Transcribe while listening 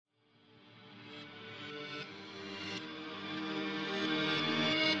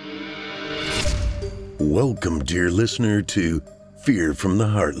Welcome, dear listener, to Fear from the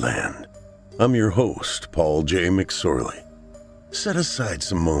Heartland. I'm your host, Paul J. McSorley. Set aside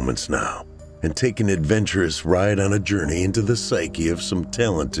some moments now and take an adventurous ride on a journey into the psyche of some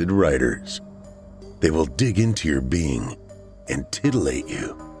talented writers. They will dig into your being and titillate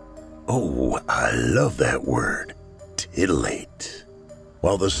you. Oh, I love that word, titillate.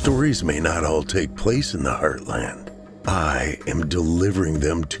 While the stories may not all take place in the Heartland, I am delivering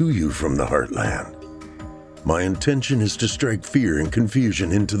them to you from the Heartland. My intention is to strike fear and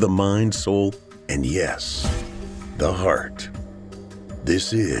confusion into the mind, soul, and yes, the heart.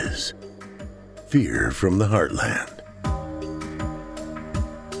 This is Fear from the Heartland.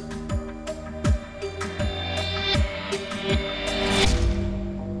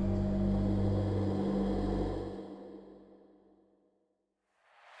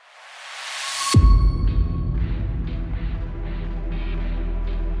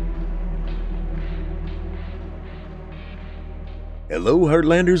 Hello,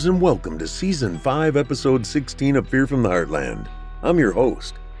 Heartlanders, and welcome to Season 5, Episode 16 of Fear from the Heartland. I'm your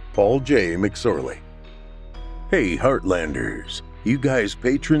host, Paul J. McSorley. Hey, Heartlanders, you guys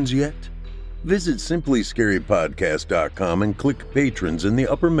patrons yet? Visit simplyscarypodcast.com and click Patrons in the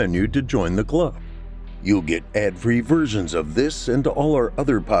upper menu to join the club. You'll get ad-free versions of this and all our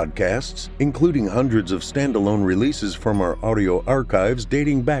other podcasts, including hundreds of standalone releases from our audio archives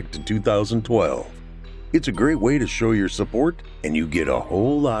dating back to 2012. It's a great way to show your support, and you get a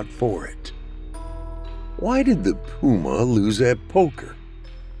whole lot for it. Why did the puma lose at poker?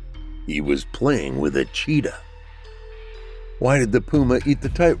 He was playing with a cheetah. Why did the puma eat the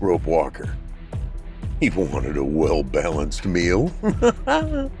tightrope walker? He wanted a well-balanced meal.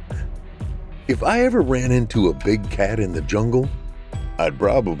 If I ever ran into a big cat in the jungle, I'd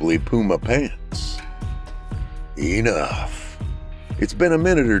probably poo my pants. Enough. It's been a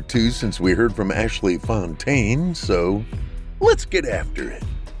minute or two since we heard from Ashley Fontaine, so let's get after it.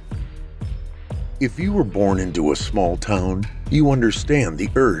 If you were born into a small town, you understand the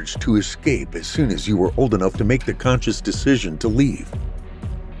urge to escape as soon as you were old enough to make the conscious decision to leave.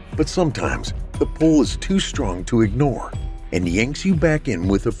 But sometimes the pull is too strong to ignore and yanks you back in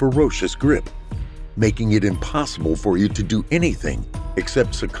with a ferocious grip, making it impossible for you to do anything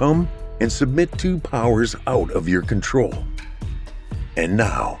except succumb and submit to powers out of your control. And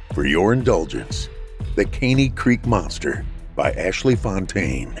now, for your indulgence, The Caney Creek Monster by Ashley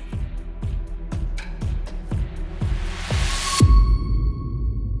Fontaine.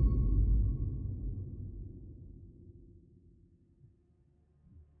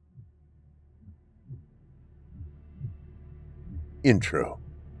 Intro.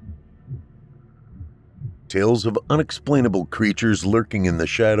 Tales of unexplainable creatures lurking in the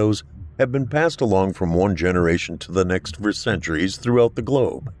shadows have been passed along from one generation to the next for centuries throughout the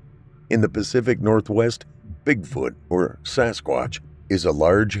globe. In the Pacific Northwest, Bigfoot, or Sasquatch, is a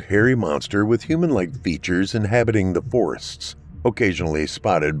large, hairy monster with human-like features inhabiting the forests, occasionally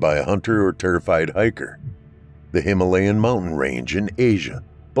spotted by a hunter or terrified hiker. The Himalayan mountain range in Asia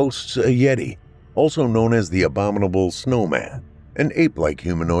boasts a yeti, also known as the abominable snowman, an ape-like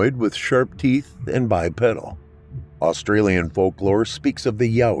humanoid with sharp teeth and bipedal. Australian folklore speaks of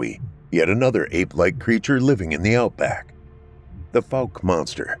the yowie, yet another ape-like creature living in the outback. The Fouke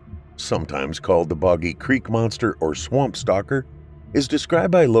monster, sometimes called the Boggy Creek monster or swamp stalker, is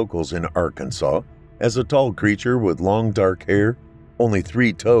described by locals in Arkansas as a tall creature with long dark hair, only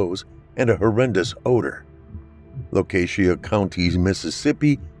 3 toes, and a horrendous odor. Locatia County,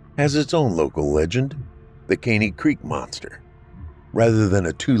 Mississippi, has its own local legend, the Caney Creek monster. Rather than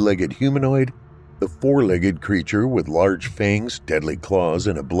a 2-legged humanoid, the 4-legged creature with large fangs, deadly claws,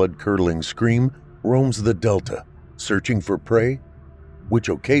 and a blood-curdling scream roams the delta, searching for prey, which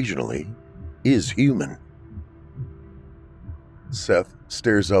occasionally is human. Seth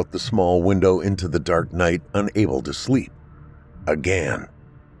stares out the small window into the dark night, unable to sleep. Again.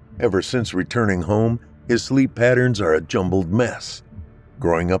 Ever since returning home, his sleep patterns are a jumbled mess.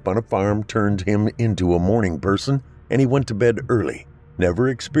 Growing up on a farm turned him into a morning person, and he went to bed early, never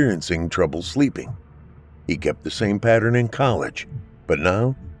experiencing trouble sleeping. He kept the same pattern in college, but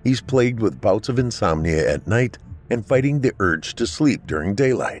now he's plagued with bouts of insomnia at night and fighting the urge to sleep during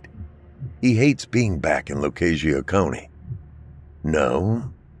daylight. He hates being back in Locatia County.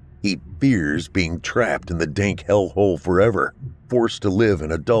 No, he fears being trapped in the dank hellhole forever, forced to live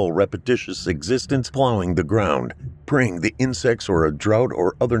in a dull, repetitious existence plowing the ground, praying the insects or a drought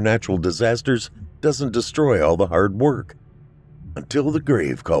or other natural disasters doesn't destroy all the hard work. Until the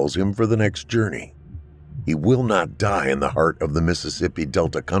grave calls him for the next journey. He will not die in the heart of the Mississippi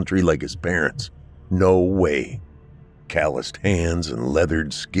Delta country like his parents. No way. calloused hands and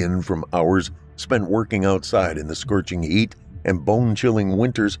leathered skin from hours spent working outside in the scorching heat and bone-chilling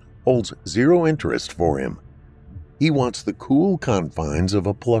winters holds zero interest for him. He wants the cool confines of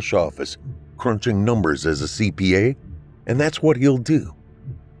a plush office, crunching numbers as a CPA, and that's what he'll do,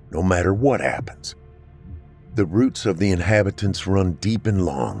 no matter what happens. The roots of the inhabitants run deep and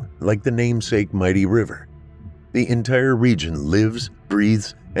long, like the namesake mighty river. The entire region lives,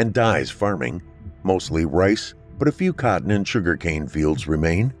 breathes, and dies farming, mostly rice, but a few cotton and sugarcane fields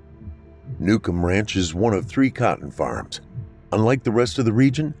remain. Newcomb Ranch is one of 3 cotton farms. Unlike the rest of the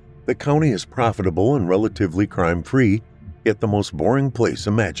region, the county is profitable and relatively crime-free, yet the most boring place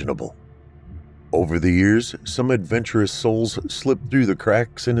imaginable. Over the years, some adventurous souls slipped through the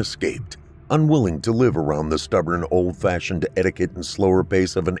cracks and escaped, unwilling to live around the stubborn, old-fashioned etiquette and slower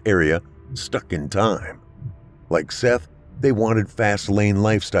pace of an area stuck in time. Like Seth, they wanted fast-lane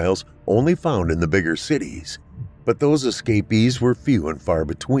lifestyles only found in the bigger cities, but those escapees were few and far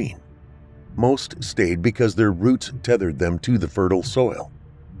between. Most stayed because their roots tethered them to the fertile soil.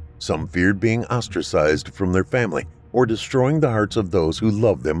 Some feared being ostracized from their family or destroying the hearts of those who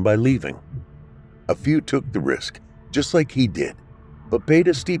loved them by leaving. A few took the risk, just like he did, but paid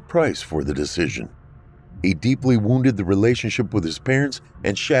a steep price for the decision. He deeply wounded the relationship with his parents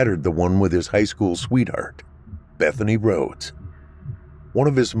and shattered the one with his high school sweetheart, Bethany Rhodes. One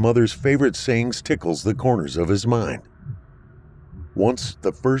of his mother's favorite sayings tickles the corners of his mind. Once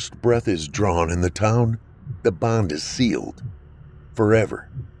the first breath is drawn in the town, the bond is sealed. Forever.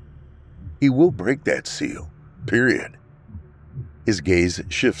 He will break that seal. Period. His gaze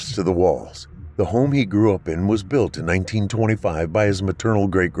shifts to the walls. The home he grew up in was built in 1925 by his maternal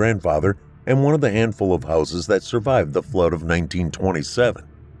great-grandfather and one of the handful of houses that survived the flood of 1927.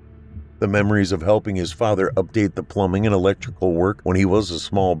 The memories of helping his father update the plumbing and electrical work when he was a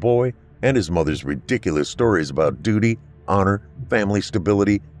small boy, and his mother's ridiculous stories about duty, honor, family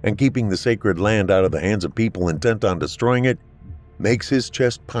stability, and keeping the sacred land out of the hands of people intent on destroying it, makes his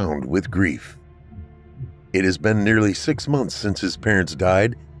chest pound with grief. It has been nearly 6 months since his parents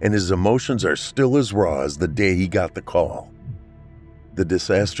died, and his emotions are still as raw as the day he got the call. The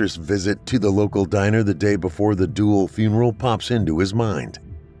disastrous visit to the local diner the day before the dual funeral pops into his mind.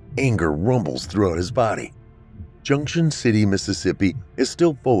 Anger rumbles throughout his body. Junction City, Mississippi is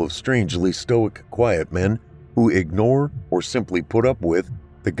still full of strangely stoic, quiet men who ignore or simply put up with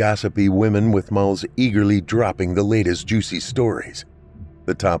the gossipy women with mouths eagerly dropping the latest juicy stories.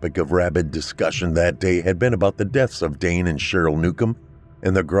 The topic of rabid discussion that day had been about the deaths of Dane and Cheryl Newcomb,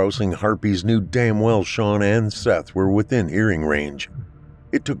 and the grousing harpies knew damn well Sean and Seth were within hearing range.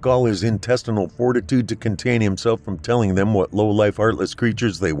 It took all his intestinal fortitude to contain himself from telling them what low-life, heartless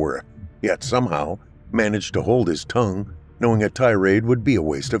creatures they were, yet somehow managed to hold his tongue, knowing a tirade would be a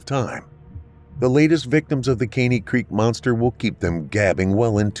waste of time. The latest victims of the Caney Creek monster will keep them gabbing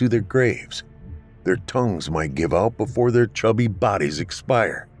well into their graves. Their tongues might give out before their chubby bodies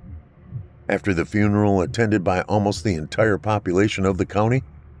expire. After the funeral attended by almost the entire population of the county,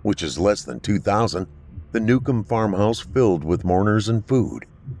 which is less than 2,000, the Newcomb farmhouse filled with mourners and food.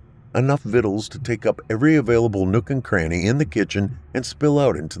 Enough victuals to take up every available nook and cranny in the kitchen and spill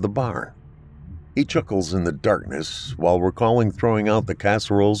out into the barn. He chuckles in the darkness while recalling throwing out the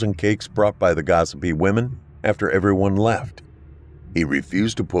casseroles and cakes brought by the gossipy women after everyone left. He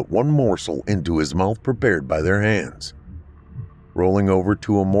refused to put one morsel into his mouth prepared by their hands. Rolling over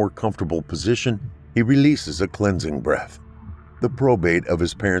to a more comfortable position, he releases a cleansing breath. The probate of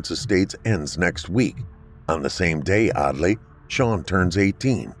his parents' estates ends next week. On the same day, oddly, Sean turns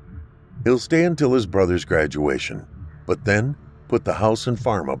 18. He'll stay until his brother's graduation, but then put the house and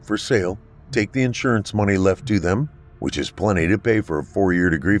farm up for sale, take the insurance money left to them, which is plenty to pay for a 4-year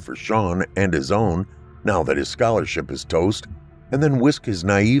degree for Sean and his own, now that his scholarship is toast, and then whisk his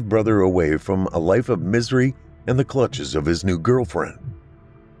naive brother away from a life of misery and the clutches of his new girlfriend.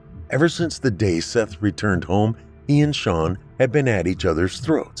 Ever since the day Seth returned home, he and Sean had been at each other's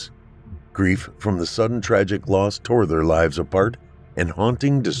throats. Grief from the sudden tragic loss tore their lives apart, and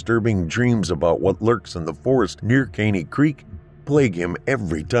haunting, disturbing dreams about what lurks in the forest near Caney Creek plague him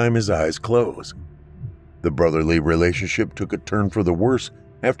every time his eyes close. The brotherly relationship took a turn for the worse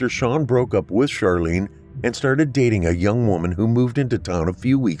after Sean broke up with Charlene and started dating a young woman who moved into town a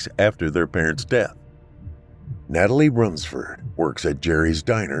few weeks after their parents' death. Natalie Runsford works at Jerry's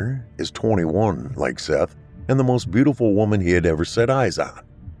Diner, is 21 like Seth, and the most beautiful woman he had ever set eyes on.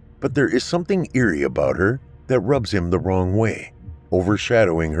 But there is something eerie about her that rubs him the wrong way,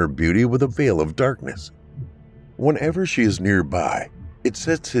 overshadowing her beauty with a veil of darkness. Whenever she is nearby, it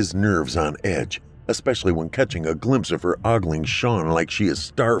sets his nerves on edge, especially when catching a glimpse of her ogling Sean like she is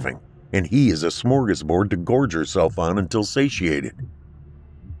starving, and he is a smorgasbord to gorge herself on until satiated.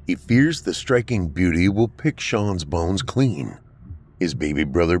 He fears the striking beauty will pick Sean's bones clean. His baby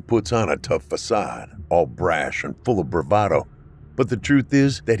brother puts on a tough facade, all brash and full of bravado, but the truth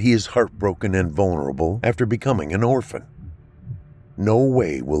is that he is heartbroken and vulnerable after becoming an orphan. No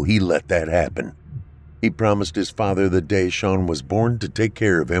way will he let that happen. He promised his father the day Sean was born to take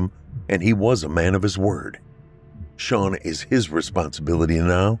care of him, and he was a man of his word. Sean is his responsibility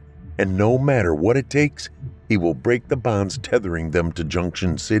now, and no matter what it takes, he will break the bonds tethering them to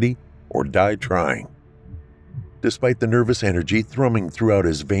Junction City or die trying. Despite the nervous energy thrumming throughout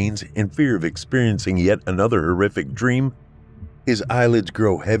his veins in fear of experiencing yet another horrific dream, his eyelids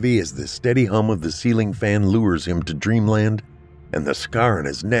grow heavy as the steady hum of the ceiling fan lures him to dreamland, and the scar on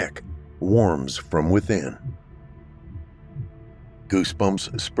his neck warms from within.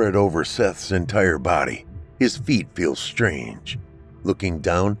 Goosebumps spread over Seth's entire body. His feet feel strange. Looking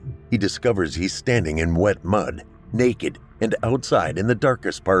down, he discovers he's standing in wet mud, naked and outside in the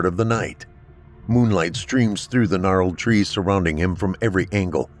darkest part of the night. Moonlight streams through the gnarled trees surrounding him from every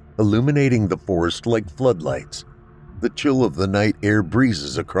angle, illuminating the forest like floodlights. The chill of the night air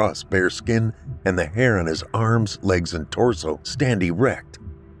breezes across bare skin, and the hair on his arms, legs, and torso stand erect.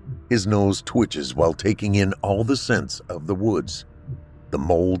 His nose twitches while taking in all the scents of the woods. The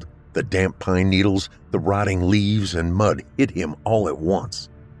mold, the damp pine needles, the rotting leaves and mud hit him all at once.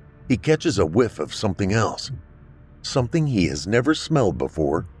 He catches a whiff of something else, something he has never smelled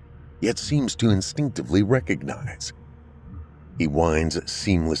before, yet seems to instinctively recognize. He winds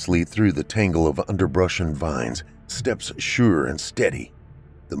seamlessly through the tangle of underbrush and vines, steps sure and steady.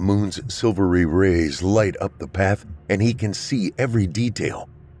 The moon's silvery rays light up the path, and he can see every detail,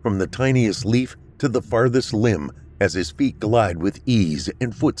 from the tiniest leaf to the farthest limb, as his feet glide with ease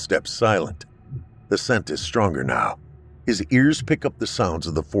and footsteps silent. The scent is stronger now. His ears pick up the sounds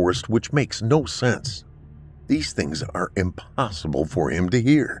of the forest, which makes no sense. These things are impossible for him to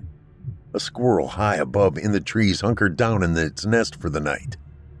hear. A squirrel high above in the trees hunkered down in its nest for the night.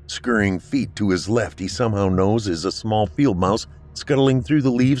 Scurrying feet to his left he somehow knows is a small field mouse scuttling through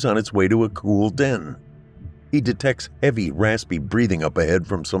the leaves on its way to a cool den. He detects heavy, raspy breathing up ahead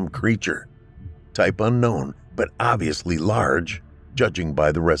from some creature. Type unknown, but obviously large, judging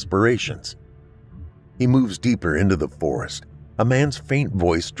by the respirations. He moves deeper into the forest. A man's faint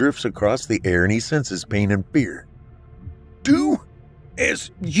voice drifts across the air and he senses pain and fear. "Do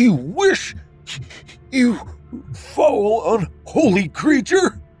as you wish, you foul, unholy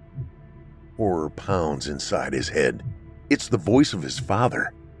creature!" Horror pounds inside his head. It's the voice of his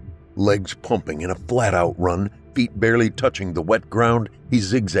father. Legs pumping in a flat-out run, feet barely touching the wet ground, he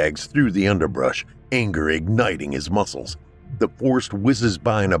zigzags through the underbrush, anger igniting his muscles. The forest whizzes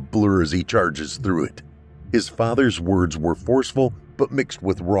by in a blur as he charges through it. His father's words were forceful, but mixed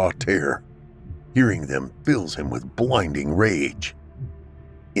with raw terror. Hearing them fills him with blinding rage.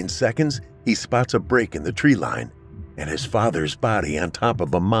 In seconds, he spots a break in the tree line, and his father's body on top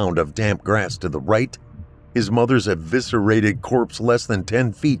of a mound of damp grass to the right, his mother's eviscerated corpse less than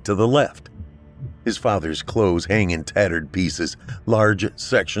 10 feet to the left. His father's clothes hang in tattered pieces, large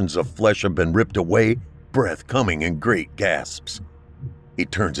sections of flesh have been ripped away, breath coming in great gasps. He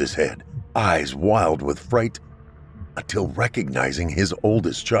turns his head, eyes wild with fright, until recognizing his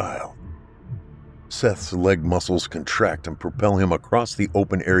oldest child. Seth's leg muscles contract and propel him across the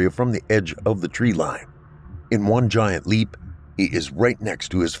open area from the edge of the tree line. In one giant leap, he is right next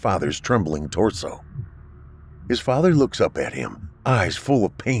to his father's trembling torso. His father looks up at him, eyes full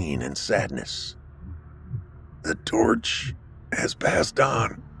of pain and sadness. "The torch has passed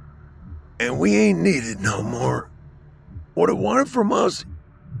on, and we ain't needed no more. What it wanted from us,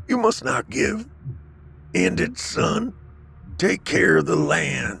 you must not give. End it, son. Take care of the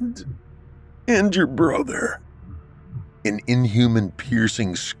land. And your brother." An inhuman,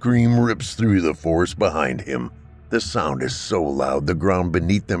 piercing scream rips through the forest behind him. The sound is so loud the ground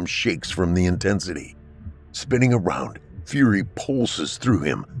beneath them shakes from the intensity. Spinning around, fury pulses through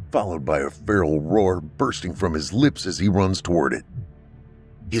him, followed by a feral roar bursting from his lips as he runs toward it.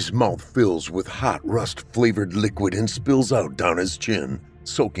 His mouth fills with hot, rust-flavored liquid and spills out down his chin,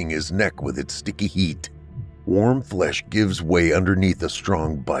 soaking his neck with its sticky heat. Warm flesh gives way underneath a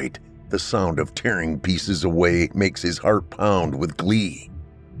strong bite. The sound of tearing pieces away makes his heart pound with glee.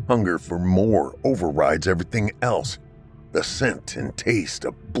 Hunger for more overrides everything else. The scent and taste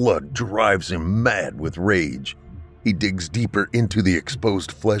of blood drives him mad with rage. He digs deeper into the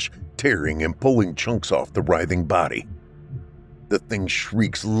exposed flesh, tearing and pulling chunks off the writhing body. The thing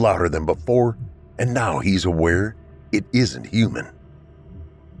shrieks louder than before, and now he's aware it isn't human.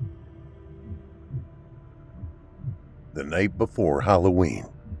 The night before Halloween.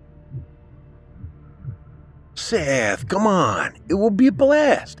 Seth, come on. It will be a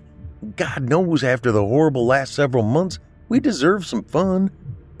blast. God knows after the horrible last several months, we deserve some fun.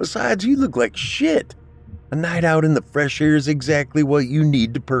 Besides, you look like shit. A night out in the fresh air is exactly what you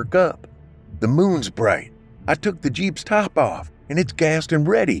need to perk up. The moon's bright. I took the Jeep's top off, and it's gassed and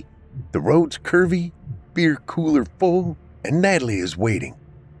ready. The road's curvy, beer cooler full, and Natalie is waiting.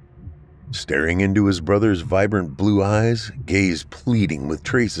 Staring into his brother's vibrant blue eyes, gaze pleading with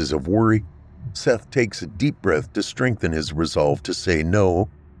traces of worry, Seth takes a deep breath to strengthen his resolve to say no,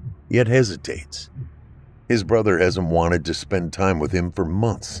 yet hesitates. His brother hasn't wanted to spend time with him for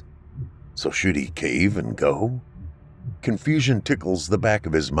months. So should he cave and go? Confusion tickles the back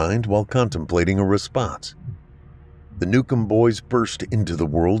of his mind while contemplating a response. The Newcomb boys burst into the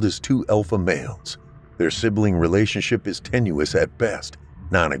world as two alpha males. Their sibling relationship is tenuous at best,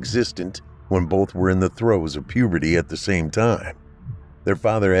 non-existent when both were in the throes of puberty at the same time. Their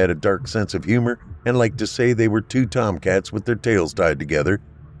father had a dark sense of humor and liked to say they were two tomcats with their tails tied together,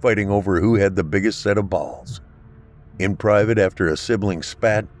 fighting over who had the biggest set of balls. In private, after a sibling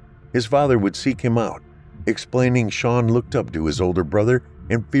spat, his father would seek him out, explaining Sean looked up to his older brother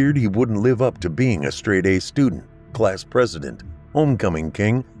and feared he wouldn't live up to being a straight-A student, class president, homecoming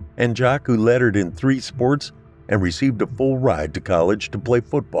king, and jock who lettered in 3 sports and received a full ride to college to play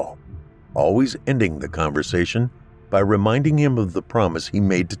football, always ending the conversation by reminding him of the promise he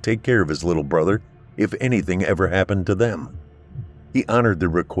made to take care of his little brother if anything ever happened to them. He honored the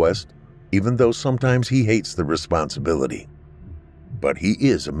request, even though sometimes he hates the responsibility. But he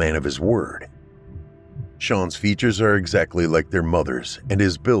is a man of his word. Sean's features are exactly like their mother's and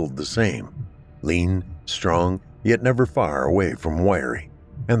his build the same. Lean, strong, yet never far away from wiry.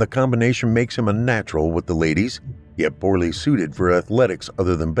 And the combination makes him a natural with the ladies, yet poorly suited for athletics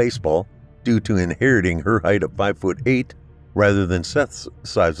other than baseball due to inheriting her height of 5'8" rather than Seth's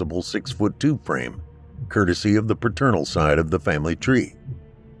sizable 6'2" frame, courtesy of the paternal side of the family tree.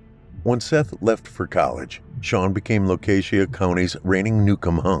 When Seth left for college, Sean became Locatia County's reigning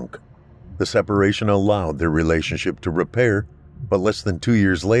Newcomb hunk. The separation allowed their relationship to repair, but less than 2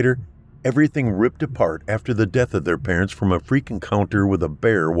 years later, everything ripped apart after the death of their parents from a freak encounter with a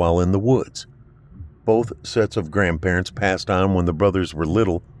bear while in the woods. Both sets of grandparents passed on when the brothers were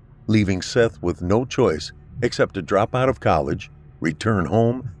little, leaving Seth with no choice except to drop out of college, return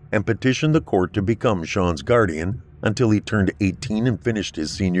home, and petition the court to become Sean's guardian until he turned 18 and finished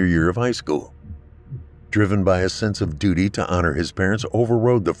his senior year of high school. Driven by a sense of duty to honor his parents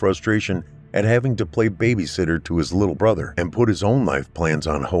overrode the frustration at having to play babysitter to his little brother and put his own life plans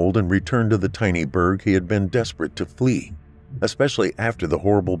on hold and return to the tiny burg he had been desperate to flee, especially after the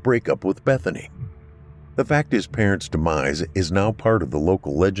horrible breakup with Bethany. The fact his parents' demise is now part of the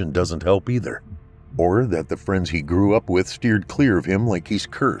local legend doesn't help either, or that the friends he grew up with steered clear of him like he's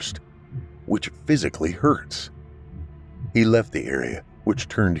cursed, which physically hurts. He left the area, which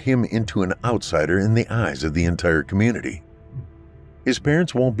turned him into an outsider in the eyes of the entire community. His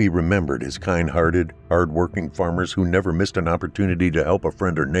parents won't be remembered as kind-hearted, hard-working farmers who never missed an opportunity to help a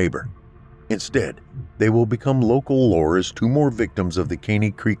friend or neighbor. Instead, they will become local lore as 2 more victims of the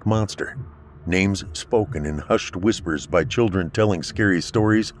Caney Creek monster, names spoken in hushed whispers by children telling scary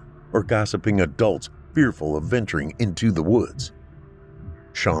stories or gossiping adults fearful of venturing into the woods.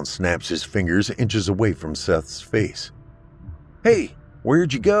 Sean snaps his fingers inches away from Seth's face. "Hey,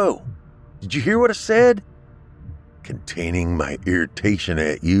 where'd you go? Did you hear what I said?" "Containing my irritation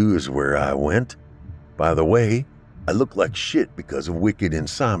at you is where I went. By the way, I look like shit because of wicked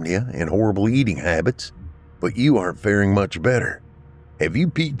insomnia and horrible eating habits, but you aren't faring much better. Have you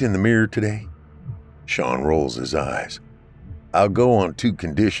peeked in the mirror today?" Sean rolls his eyes. "I'll go on 2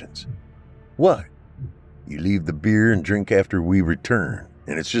 conditions." "What?" "You leave the beer and drink after we return,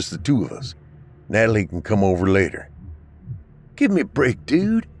 and it's just the 2 of us. Natalie can come over later." "Give me a break,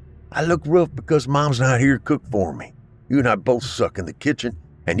 dude. I look rough because Mom's not here to cook for me. You and I both suck in the kitchen,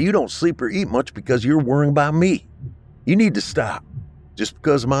 and you don't sleep or eat much because you're worrying about me. You need to stop. Just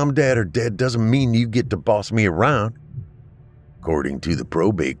because Mom and Dad are dead doesn't mean you get to boss me around. According to the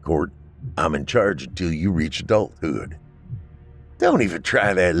probate court, I'm in charge until you reach adulthood." "Don't even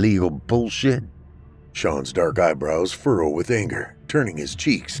try that legal bullshit." Sean's dark eyebrows furrow with anger, turning his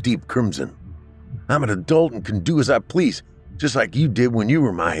cheeks deep crimson. "I'm an adult and can do as I please, just like you did when you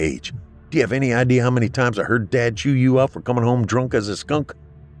were my age. Do you have any idea how many times I heard Dad chew you out for coming home drunk as a skunk?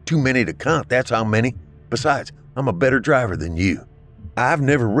 Too many to count, that's how many. Besides, I'm a better driver than you. I've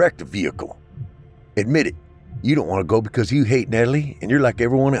never wrecked a vehicle. Admit it, you don't want to go because you hate Natalie and you're like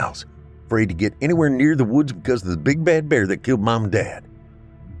everyone else, afraid to get anywhere near the woods because of the big bad bear that killed Mom and Dad."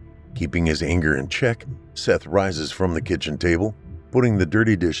 Keeping his anger in check, Seth rises from the kitchen table, putting the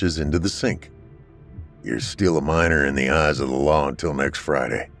dirty dishes into the sink. You're still a minor in the eyes of the law until next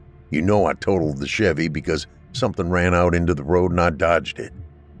Friday. You know I totaled the Chevy because something ran out into the road and I dodged it.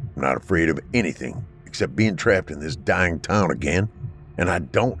 I'm not afraid of anything except being trapped in this dying town again, and I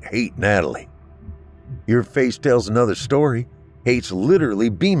don't hate Natalie. Your face tells another story. Hate's literally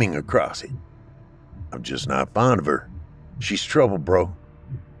beaming across it. I'm just not fond of her. She's trouble, bro.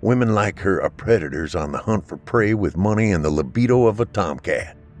 Women like her are predators on the hunt for prey with money and the libido of a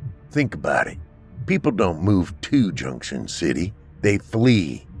tomcat. Think about it. People don't move to Junction City. They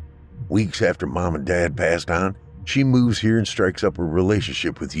flee. Weeks after Mom and Dad passed on, she moves here and strikes up a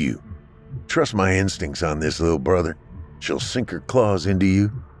relationship with you. Trust my instincts on this, little brother. She'll sink her claws into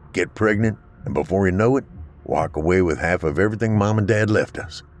you, get pregnant, and before you know it, walk away with half of everything Mom and Dad left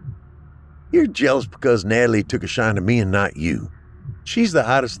us. You're jealous because Natalie took a shine to me and not you. She's the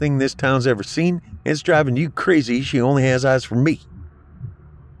hottest thing this town's ever seen, and it's driving you crazy she only has eyes for me.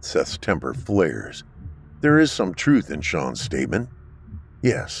 Seth's temper flares. There is some truth in Sean's statement.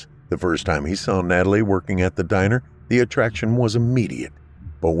 Yes, the first time he saw Natalie working at the diner, the attraction was immediate.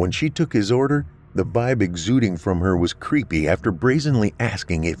 But when she took his order, the vibe exuding from her was creepy after brazenly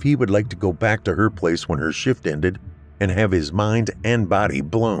asking if he would like to go back to her place when her shift ended and have his mind and body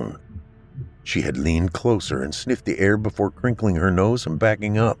blown. She had leaned closer and sniffed the air before crinkling her nose and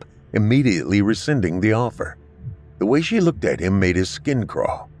backing up, immediately rescinding the offer. The way she looked at him made his skin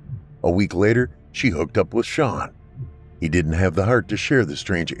crawl. A week later, she hooked up with Sean. He didn't have the heart to share the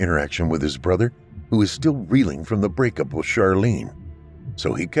strange interaction with his brother, who is still reeling from the breakup with Charlene.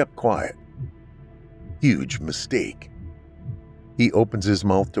 So he kept quiet. Huge mistake. He opens his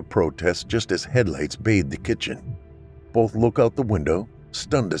mouth to protest just as headlights bathe the kitchen. Both look out the window,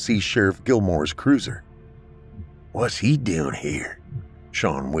 stunned to see Sheriff Gilmore's cruiser. What's he doing here?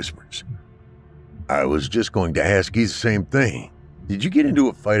 Sean whispers. I was just going to ask you the same thing. Did you get into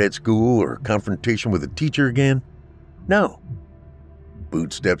a fight at school or a confrontation with a teacher again? No.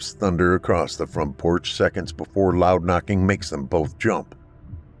 Footsteps thunder across the front porch seconds before loud knocking makes them both jump.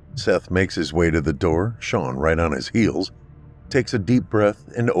 Seth makes his way to the door, Sean right on his heels, takes a deep breath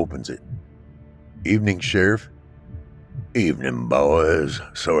and opens it. Evening, Sheriff. Evening, boys.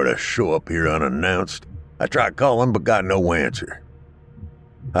 Sorta show up here unannounced. I tried calling but got no answer.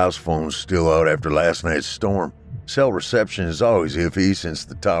 House phone's still out after last night's storm. Cell reception is always iffy since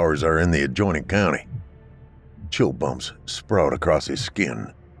the towers are in the adjoining county. Chill bumps sprout across his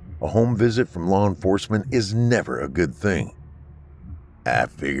skin. A home visit from law enforcement is never a good thing. I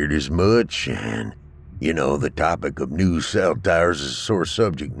figured as much, and, the topic of new cell towers is a sore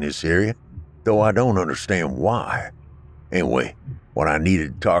subject in this area, though I don't understand why. Anyway, what I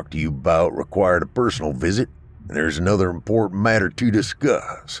needed to talk to you about required a personal visit, and there's another important matter to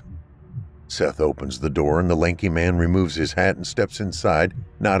discuss. Seth opens the door and the lanky man removes his hat and steps inside,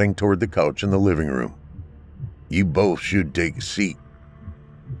 nodding toward the couch in the living room. You both should take a seat.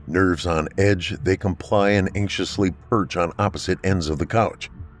 Nerves on edge, they comply and anxiously perch on opposite ends of the couch.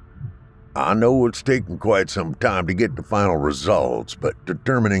 I know it's taken quite some time to get the final results, but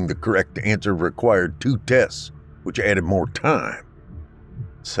determining the correct answer required 2 tests, which added more time.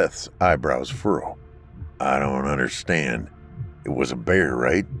 Seth's eyebrows furrow. I don't understand. It was a bear,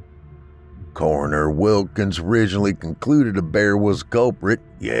 right? Coroner Wilkins originally concluded a bear was the culprit,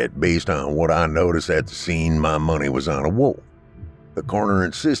 yet based on what I noticed at the scene, my money was on a wolf. The coroner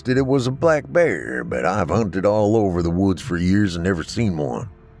insisted it was a black bear, but I've hunted all over the woods for years and never seen one.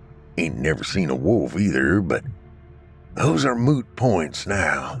 Ain't never seen a wolf either, but those are moot points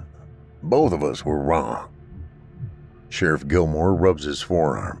now. Both of us were wrong. Sheriff Gilmore rubs his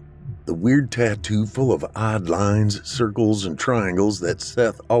forearm. The weird tattoo full of odd lines, circles, and triangles that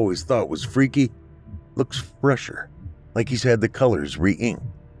Seth always thought was freaky looks fresher, like he's had the colors re-inked.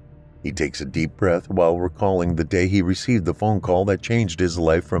 He takes a deep breath while recalling the day he received the phone call that changed his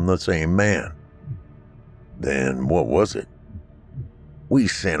life from the same man. Then what was it? We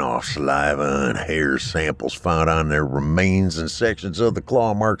sent off saliva and hair samples found on their remains and sections of the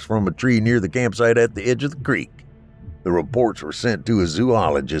claw marks from a tree near the campsite at the edge of the creek. The reports were sent to a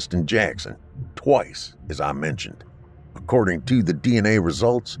zoologist in Jackson, twice, as I mentioned. According to the DNA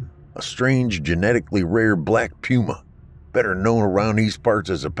results, a strange genetically rare black puma, better known around these parts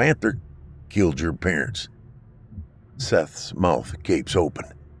as a panther, killed your parents. Seth's mouth gapes open.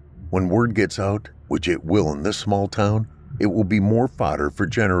 When word gets out, which it will in this small town, it will be more fodder for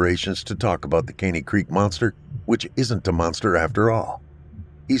generations to talk about the Caney Creek monster, which isn't a monster after all.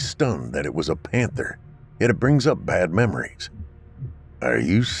 He's stunned that it was a panther, yet it brings up bad memories. Are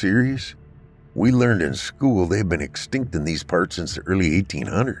you serious? We learned in school they've been extinct in these parts since the early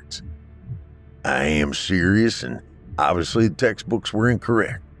 1800s. I am serious, and obviously the textbooks were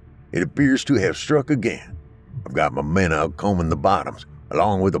incorrect. It appears to have struck again. I've got my men out combing the bottoms,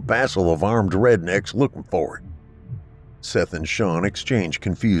 along with a passel of armed rednecks looking for it." Seth and Sean exchange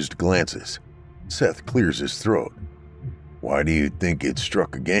confused glances. Seth clears his throat. "Why do you think it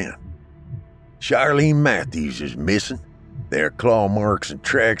struck again?" "Charlene Matthews is missing. There are claw marks and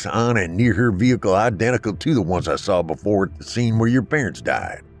tracks on and near her vehicle identical to the ones I saw before at the scene where your parents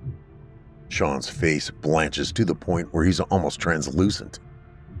died." Sean's face blanches to the point where he's almost translucent.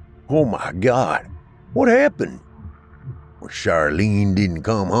 "Oh my God, what happened?" "Well, Charlene didn't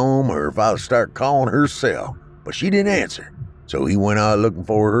come home. Her father started calling her cell, but she didn't answer. So he went out looking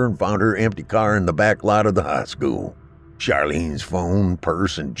for her and found her empty car in the back lot of the high school. Charlene's phone,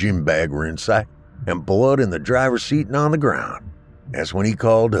 purse, and gym bag were inside, and blood in the driver's seat and on the ground. That's when he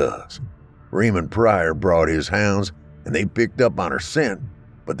called us. Raymond Pryor brought his hounds, and they picked up on her scent,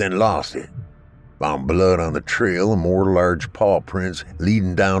 but then lost it. Found blood on the trail and more large paw prints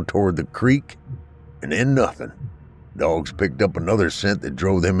leading down toward the creek, and then nothing. Dogs picked up another scent that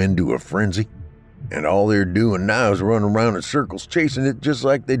drove them into a frenzy, and all they're doing now is running around in circles chasing it just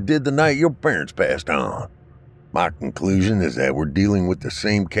like they did the night your parents passed on. My conclusion is that we're dealing with the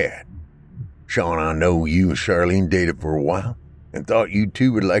same cat. Sean, I know you and Charlene dated for a while, and thought you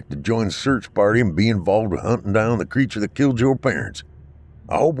two would like to join the search party and be involved with hunting down the creature that killed your parents.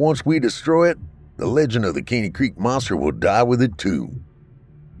 I hope once we destroy it, the legend of the Caney Creek Monster will die with it too."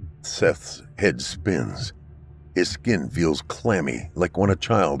 Seth's head spins. His skin feels clammy, like when a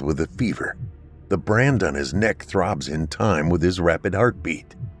child with a fever. The brand on his neck throbs in time with his rapid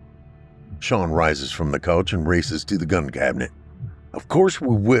heartbeat. Sean rises from the couch and races to the gun cabinet. "Of course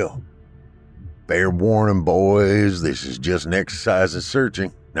we will. Fair warning, boys, this is just an exercise in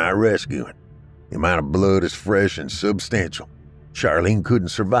searching, not rescuing. The amount of blood is fresh and substantial. Charlene couldn't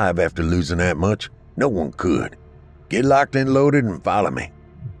survive after losing that much. No one could. Get locked and loaded and follow me.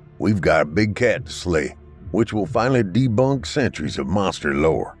 We've got a big cat to slay, which will finally debunk centuries of monster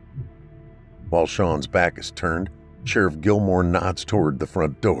lore." While Sean's back is turned, Sheriff Gilmore nods toward the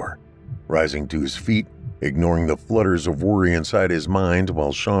front door. Rising to his feet, ignoring the flutters of worry inside his mind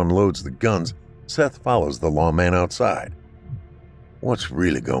while Sean loads the guns, Seth follows the lawman outside. "What's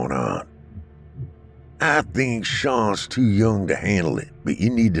really going on?" "I think Sean's too young to handle it, but you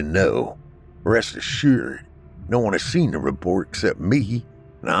need to know. Rest assured, no one has seen the report except me,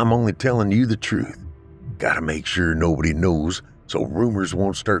 and I'm only telling you the truth. Gotta make sure nobody knows so rumors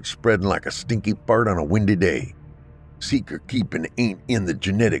won't start spreading like a stinky fart on a windy day. Secret keeping ain't in the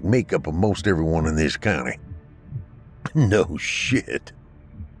genetic makeup of most everyone in this county." "No shit."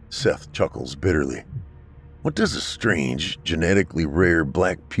 Seth chuckles bitterly. What does a strange, genetically rare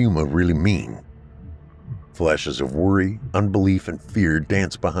black puma really mean? Flashes of worry, unbelief, and fear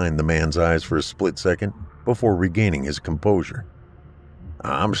dance behind the man's eyes for a split second before regaining his composure.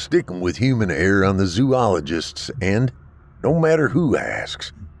 "I'm sticking with human error on the zoologist's end, no matter who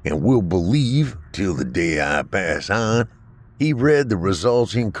asks, and will believe, till the day I pass on, he read the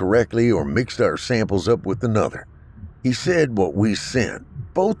results incorrectly or mixed our samples up with another. He said what we sent,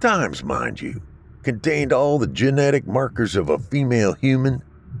 both times mind you, contained all the genetic markers of a female human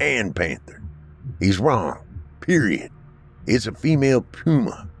and panther. He's wrong, period. It's a female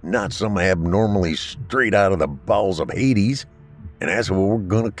puma, not some abnormally straight out of the bowels of Hades, and that's what we're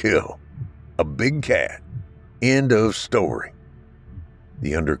gonna kill. A big cat. End of story."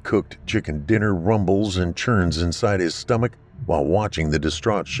 The undercooked chicken dinner rumbles and churns inside his stomach while watching the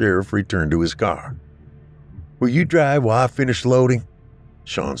distraught sheriff return to his car. "Will you drive while I finish loading?"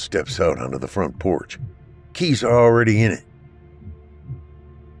 Sean steps out onto the front porch. "Keys are already in it."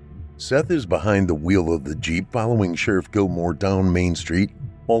 Seth is behind the wheel of the Jeep following Sheriff Gilmore down Main Street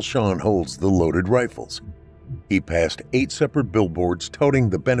while Sean holds the loaded rifles. He passed 8 separate billboards touting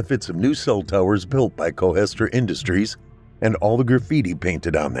the benefits of new cell towers built by Cohestra Industries and all the graffiti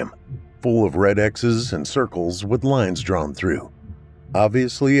painted on them, full of red X's and circles with lines drawn through.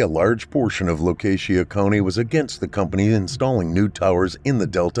 Obviously, a large portion of Locatia County was against the company installing new towers in the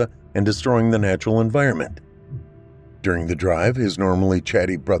Delta and destroying the natural environment. During the drive, his normally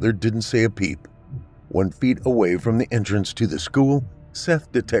chatty brother didn't say a peep. 1 feet away from the entrance to the school,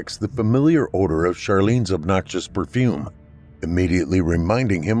 Seth detects the familiar odor of Charlene's obnoxious perfume, immediately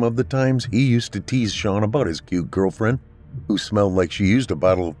reminding him of the times he used to tease Sean about his cute girlfriend, who smelled like she used a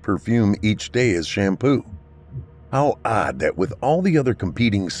bottle of perfume each day as shampoo. How odd that with all the other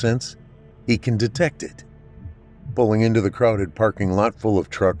competing scents, he can detect it. Pulling into the crowded parking lot full of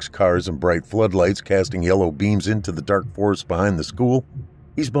trucks, cars, and bright floodlights casting yellow beams into the dark forest behind the school,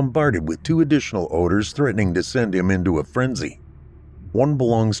 he's bombarded with 2 additional odors threatening to send him into a frenzy. One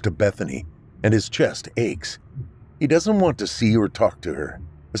belongs to Bethany, and his chest aches. He doesn't want to see or talk to her.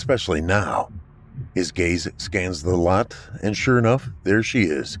 especially now. His gaze scans the lot, and sure enough, there she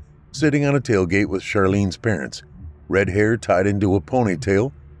is, sitting on a tailgate with Charlene's parents, red hair tied into a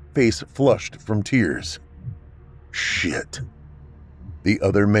ponytail, face flushed from tears. Shit. The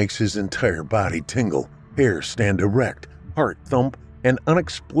other makes his entire body tingle, hair stand erect, heart thump, and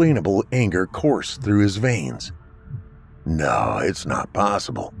unexplainable anger course through his veins. No, it's not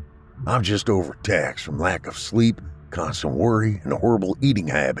possible. I'm just overtaxed from lack of sleep, constant worry, and horrible eating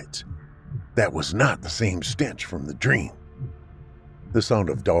habits. That was not the same stench from the dream. The sound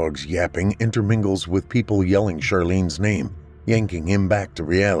of dogs yapping intermingles with people yelling Charlene's name, yanking him back to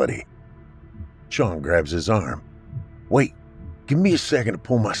reality. Sean grabs his arm. Wait, give me a second to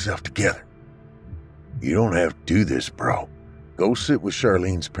pull myself together. You don't have to do this, bro. Go sit with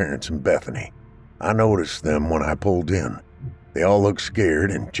Charlene's parents and Bethany. I noticed them when I pulled in. They all look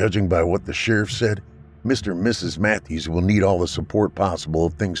scared, and judging by what the sheriff said, Mr. and Mrs. Matthews will need all the support possible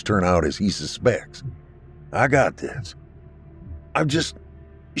if things turn out as he suspects. I got this. Oh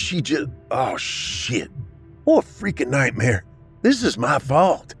shit. What a freaking nightmare. This is my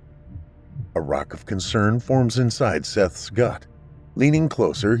fault. A rock of concern forms inside Seth's gut. Leaning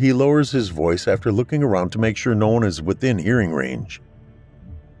closer, he lowers his voice after looking around to make sure no one is within hearing range.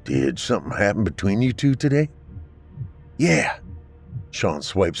 Did something happen between you two today? Yeah. Sean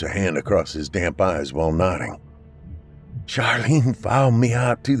swipes a hand across his damp eyes while nodding. Charlene followed me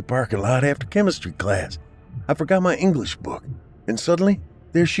out to the parking lot after chemistry class. I forgot my English book, and suddenly,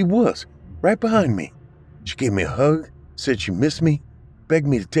 there she was, right behind me. She gave me a hug, said she missed me, begged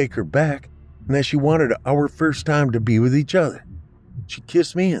me to take her back, and that she wanted our first time to be with each other. She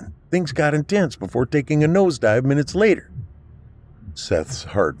kissed me, and things got intense before taking a nosedive minutes later. Seth's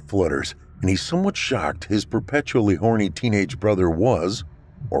heart flutters, and he's somewhat shocked his perpetually horny teenage brother was,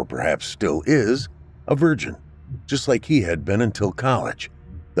 or perhaps still is, a virgin, just like he had been until college.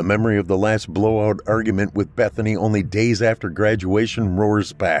 The memory of the last blowout argument with Bethany only days after graduation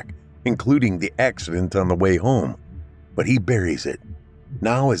roars back, including the accident on the way home. But he buries it.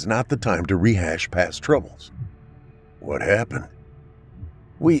 Now is not the time to rehash past troubles. What happened?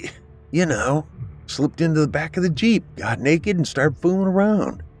 We, slipped into the back of the Jeep, got naked, and started fooling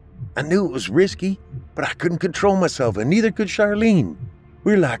around. I knew it was risky, but I couldn't control myself, and neither could Charlene.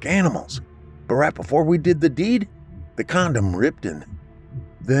 We were like animals. But right before we did the deed, the condom ripped, and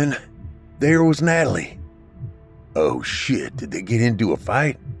then there was Natalie. Oh shit, did they get into a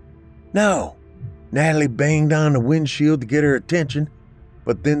fight? No. Natalie banged on the windshield to get her attention,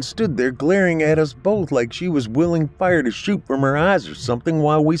 but then stood there glaring at us both like she was willing fire to shoot from her eyes or something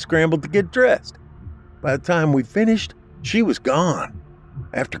while we scrambled to get dressed. By the time we finished, she was gone.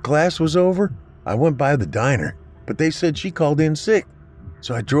 After class was over, I went by the diner, but they said she called in sick,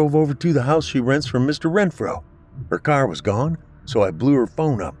 so I drove over to the house she rents from Mr. Renfro. Her car was gone, so I blew her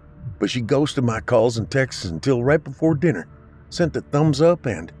phone up, but she ghosted my calls and texts until right before dinner, sent a thumbs up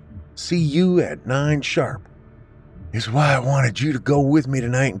and see you at 9 sharp. It's why I wanted you to go with me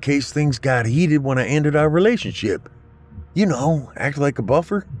tonight in case things got heated when I ended our relationship. Act like a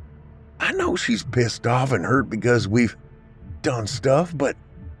buffer. I know she's pissed off and hurt because we've done stuff, but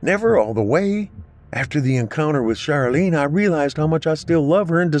never all the way. After the encounter with Charlene, I realized how much I still love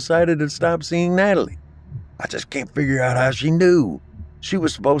her and decided to stop seeing Natalie. I just can't figure out how she knew. She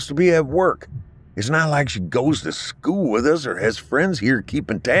was supposed to be at work. It's not like she goes to school with us or has friends here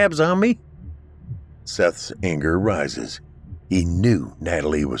keeping tabs on me. Seth's anger rises. He knew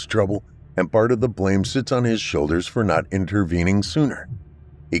Natalie was trouble, and part of the blame sits on his shoulders for not intervening sooner.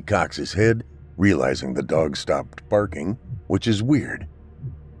 He cocks his head, realizing the dog stopped barking, which is weird.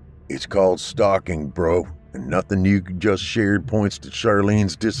 It's called stalking, bro, and nothing you just shared points to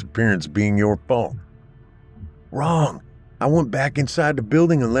Charlene's disappearance being your fault. Wrong. I went back inside the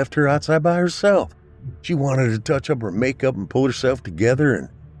building and left her outside by herself. She wanted to touch up her makeup and pull herself together, and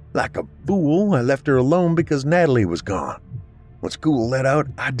like a fool, I left her alone because Natalie was gone. When school let out,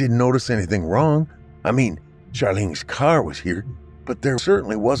 I didn't notice anything wrong. I mean, Charlene's car was here, but there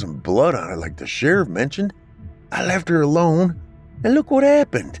certainly wasn't blood on it like the sheriff mentioned. I left her alone, and look what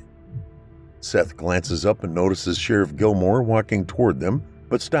happened. Seth glances up and notices Sheriff Gilmore walking toward them,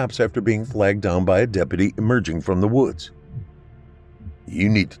 but stops after being flagged down by a deputy emerging from the woods. You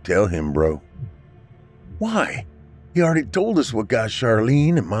need to tell him, bro. Why? He already told us what got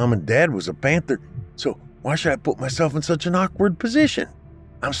Charlene and Mom and Dad was a panther, so why should I put myself in such an awkward position?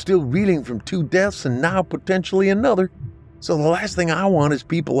 I'm still reeling from 2 deaths and now potentially another, so the last thing I want is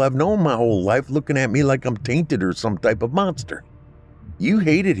people I've known my whole life looking at me like I'm tainted or some type of monster. You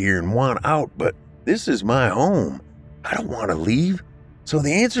hate it here and want out, but this is my home. I don't want to leave, so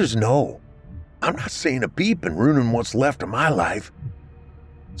the answer's no. I'm not saying a peep and ruining what's left of my life.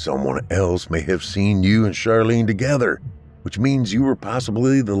 Someone else may have seen you and Charlene together, which means you were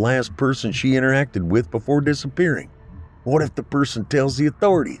possibly the last person she interacted with before disappearing. What if the person tells the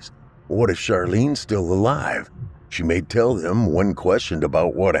authorities? What if Charlene's still alive? She may tell them when questioned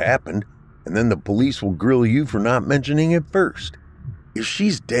about what happened, and then the police will grill you for not mentioning it first. If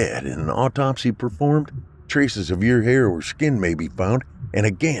she's dead and an autopsy performed, traces of your hair or skin may be found, and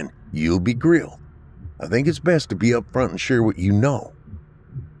again, you'll be grilled. I think it's best to be upfront and share what you know.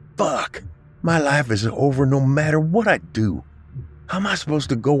 Fuck! My life is over no matter what I do. How am I supposed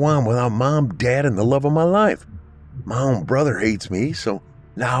to go on without Mom, Dad, and the love of my life? My own brother hates me, so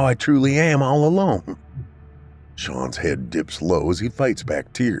now I truly am all alone. Sean's head dips low as he fights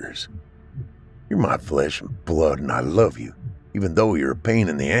back tears. You're my flesh and blood, and I love you, even though you're a pain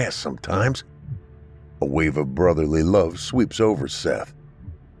in the ass sometimes. A wave of brotherly love sweeps over Seth.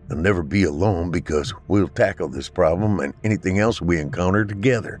 I'll never be alone because we'll tackle this problem and anything else we encounter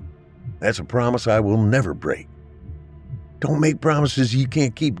together. That's a promise I will never break. Don't make promises you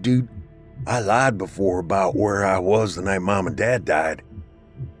can't keep, dude. I lied before about where I was the night Mom and Dad died.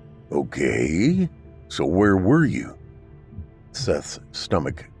 Okay, so where were you? Seth's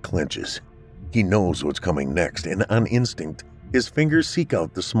stomach clenches. He knows what's coming next, and on instinct, his fingers seek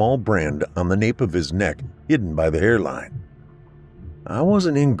out the small brand on the nape of his neck, hidden by the hairline. I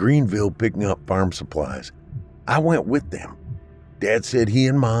wasn't in Greenville picking up farm supplies. I went with them. Dad said he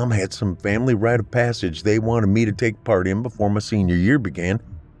and Mom had some family rite of passage they wanted me to take part in before my senior year began,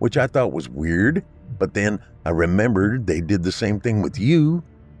 which I thought was weird, but then I remembered they did the same thing with you,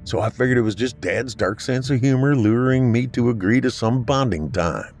 so I figured it was just Dad's dark sense of humor luring me to agree to some bonding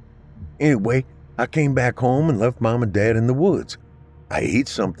time. Anyway, I came back home and left Mom and Dad in the woods. I ate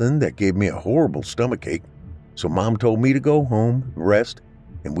something that gave me a horrible stomachache, so Mom told me to go home, rest,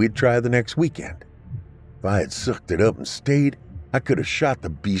 and we'd try the next weekend. If I had sucked it up and stayed, I could have shot the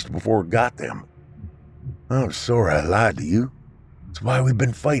beast before it got them. I'm sorry I lied to you. It's why we've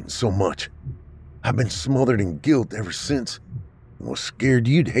been fighting so much. I've been smothered in guilt ever since, and was scared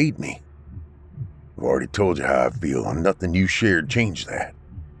you'd hate me. I've already told you how I feel, and nothing you shared changed that.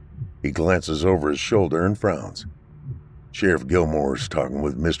 He glances over his shoulder and frowns. Sheriff Gilmore's talking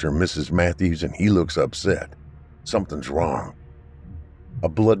with Mr. and Mrs. Matthews, and he looks upset. Something's wrong. A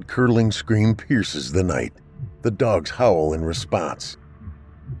blood-curdling scream pierces the night. The dogs howl in response.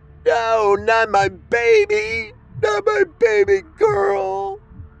 No, not my baby! Not my baby girl!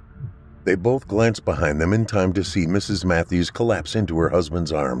 They both glance behind them in time to see Mrs. Matthews collapse into her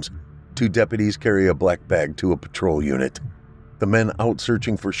husband's arms. Two deputies carry a black bag to a patrol unit. The men out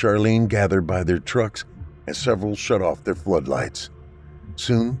searching for Charlene gather by their trucks, and several shut off their floodlights.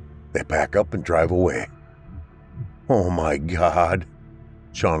 Soon, they pack up and drive away. Oh my God.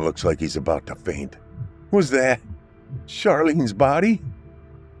 Sean looks like he's about to faint. Was that Charlene's body?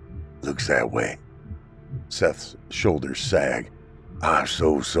 Looks that way. Seth's shoulders sag. I'm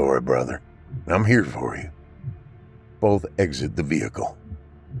so sorry, brother. I'm here for you. Both exit the vehicle.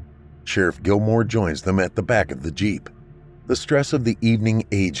 Sheriff Gilmore joins them at the back of the Jeep. The stress of the evening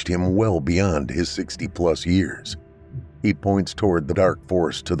aged him well beyond his 60-plus years. He points toward the dark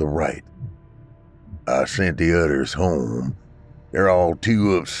forest to the right. I sent the others home. They're all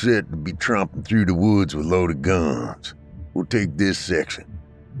too upset to be tromping through the woods with loaded guns. We'll take this section.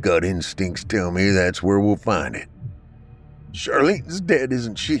 Gut instincts tell me that's where we'll find it. Charlene's dead,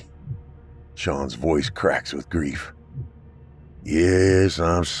 isn't she? Sean's voice cracks with grief. Yes,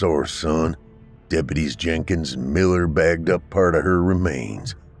 I'm sorry, son. Deputies Jenkins and Miller bagged up part of her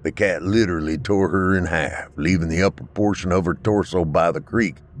remains. The cat literally tore her in half, leaving the upper portion of her torso by the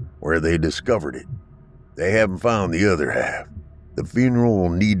creek where they discovered it. They haven't found the other half. The funeral will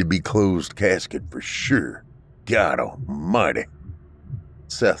need to be closed casket for sure. God almighty.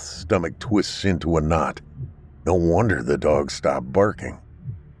 Seth's stomach twists into a knot. No wonder the dog stopped barking.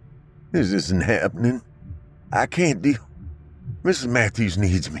 This isn't happening. I can't deal. Mrs. Matthews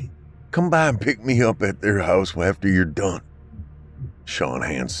needs me. Come by and pick me up at their house after you're done. Sean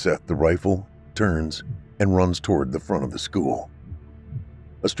hands Seth the rifle, turns, and runs toward the front of the school.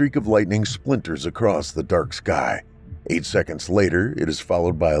 A streak of lightning splinters across the dark sky. 8 seconds later, it is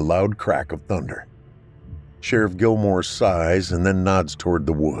followed by a loud crack of thunder. Sheriff Gilmore sighs and then nods toward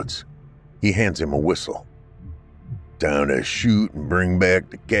the woods. He hands him a whistle. Time to shoot and bring back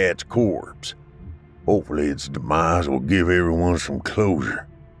the cat's corpse. Hopefully its demise will give everyone some closure.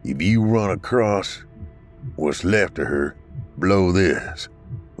 If you run across what's left of her, blow this.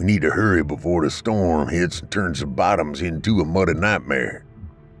 We need to hurry before the storm hits and turns the bottoms into a muddy nightmare.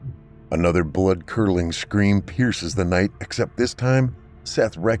 Another blood-curdling scream pierces the night, except this time,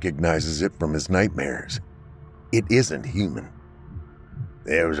 Seth recognizes it from his nightmares. It isn't human.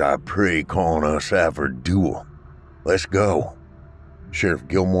 There's our prey calling us out for a duel. Let's go. Sheriff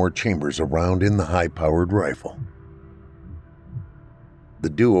Gilmore chambers around in the high-powered rifle. The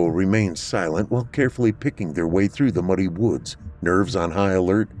duo remains silent while carefully picking their way through the muddy woods, nerves on high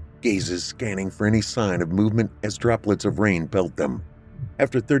alert, gazes scanning for any sign of movement as droplets of rain pelt them.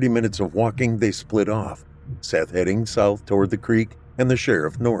 After 30 minutes of walking, they split off, Seth heading south toward the creek and the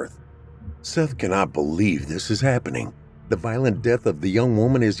sheriff north. Seth cannot believe this is happening. The violent death of the young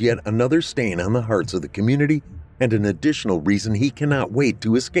woman is yet another stain on the hearts of the community and an additional reason he cannot wait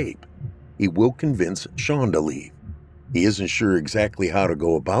to escape. He will convince Sean to leave. He isn't sure exactly how to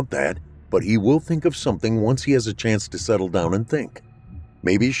go about that, but he will think of something once he has a chance to settle down and think.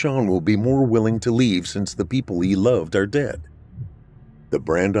 Maybe Sean will be more willing to leave since the people he loved are dead. The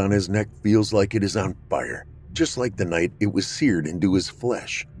brand on his neck feels like it is on fire, just like the night it was seared into his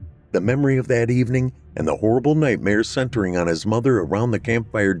flesh. The memory of that evening and the horrible nightmare centering on his mother around the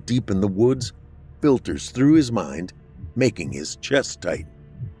campfire deep in the woods filters through his mind, making his chest tight.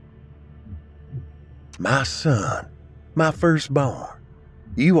 My son, my firstborn,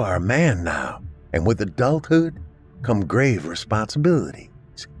 you are a man now, and with adulthood come grave responsibilities.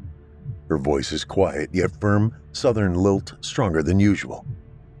 Her voice is quiet yet firm, southern lilt stronger than usual.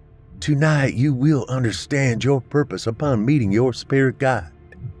 Tonight you will understand your purpose upon meeting your spirit guide.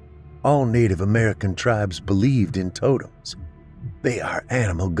 All Native American tribes believed in totems. They are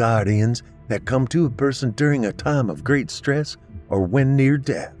animal guardians that come to a person during a time of great stress or when near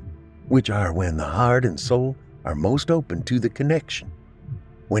death, which are when the heart and soul are most open to the connection.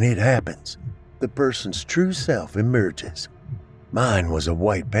 When it happens, the person's true self emerges. Mine was a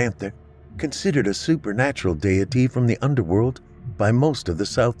white panther, considered a supernatural deity from the underworld by most of the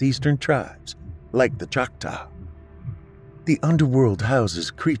southeastern tribes, like the Choctaw. The underworld houses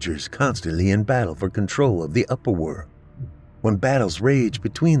creatures constantly in battle for control of the upper world. When battles rage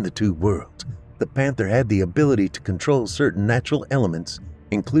between the two worlds, the panther had the ability to control certain natural elements,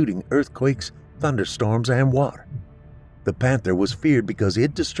 including earthquakes, thunderstorms, and water. The panther was feared because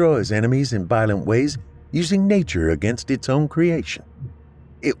it destroys enemies in violent ways using nature against its own creation.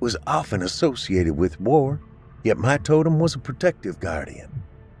 It was often associated with war, yet my totem was a protective guardian.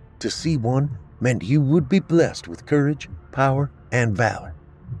 To see one meant you would be blessed with courage, power, and valor.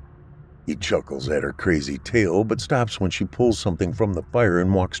 He chuckles at her crazy tale, but stops when she pulls something from the fire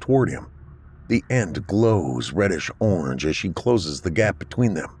and walks toward him. The end glows reddish-orange as she closes the gap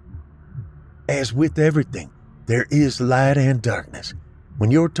between them. As with everything, there is light and darkness.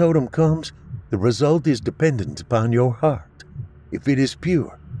 When your totem comes, the result is dependent upon your heart. If it is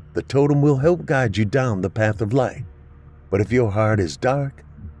pure, the totem will help guide you down the path of light. But if your heart is dark,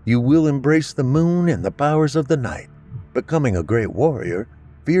 you will embrace the moon and the powers of the night, becoming a great warrior,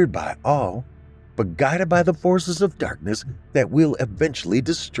 feared by all, but guided by the forces of darkness that will eventually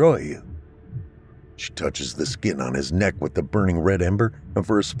destroy you. She touches the skin on his neck with the burning red ember, and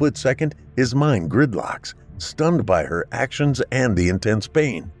for a split second, his mind gridlocks, stunned by her actions and the intense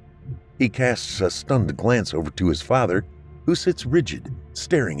pain. He casts a stunned glance over to his father, who sits rigid,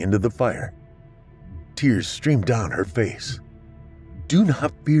 staring into the fire. Tears stream down her face. Do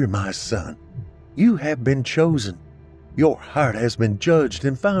not fear, my son. You have been chosen. Your heart has been judged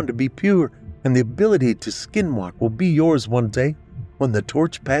and found to be pure, and the ability to skinwalk will be yours one day when the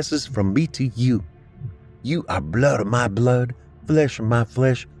torch passes from me to you. You are blood of my blood, flesh of my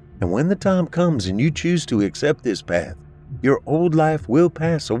flesh, and when the time comes and you choose to accept this path, your old life will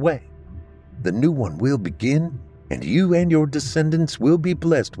pass away. The new one will begin, and you and your descendants will be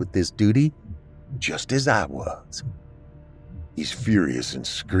blessed with this duty, just as I was. He's furious and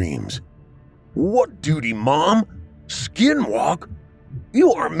screams, What duty, Mom? Skinwalk?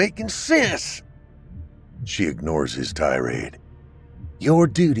 You aren't making sense. She ignores his tirade. Your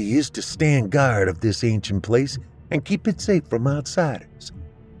duty is to stand guard of this ancient place and keep it safe from outsiders.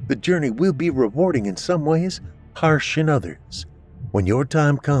 The journey will be rewarding in some ways, harsh in others. When your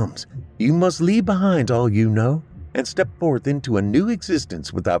time comes, you must leave behind all you know and step forth into a new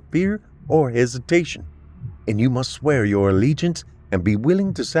existence without fear or hesitation. And you must swear your allegiance and be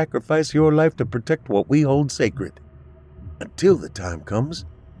willing to sacrifice your life to protect what we hold sacred, until the time comes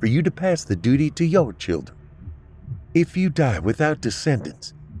for you to pass the duty to your children. If you die without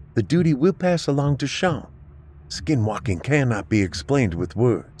descendants, the duty will pass along to Sean. Skinwalking cannot be explained with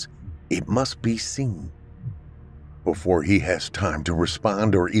words. It must be seen. Before he has time to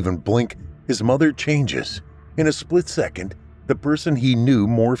respond or even blink, his mother changes. In a split second, the person he knew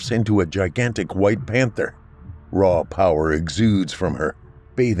morphs into a gigantic white panther. Raw power exudes from her,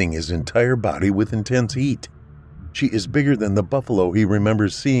 bathing his entire body with intense heat. She is bigger than the buffalo he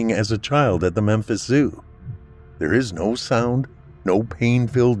remembers seeing as a child at the Memphis Zoo. There is no sound, No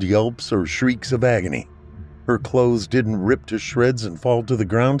pain-filled yelps or shrieks of agony. Her clothes didn't rip to shreds and fall to the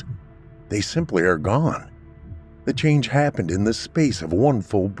ground. They simply are gone. The change happened in the space of one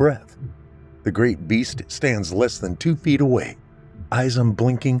full breath. The great beast stands less than 2 feet away, eyes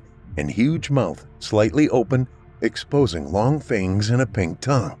unblinking and huge mouth slightly open, exposing long fangs and a pink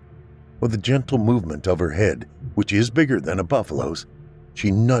tongue. With a gentle movement of her head, which is bigger than a buffalo's, she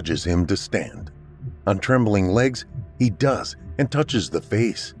nudges him to stand. On trembling legs, he does and touches the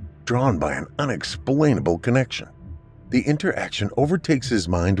face, drawn by an unexplainable connection. The interaction overtakes his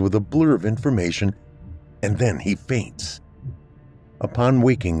mind with a blur of information, and then he faints. Upon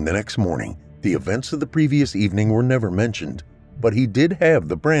waking the next morning, the events of the previous evening were never mentioned, but he did have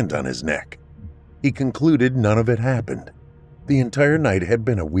the brand on his neck. He concluded none of it happened. The entire night had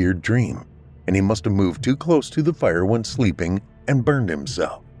been a weird dream, and he must have moved too close to the fire when sleeping and burned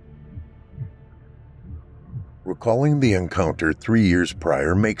himself. Recalling the encounter 3 years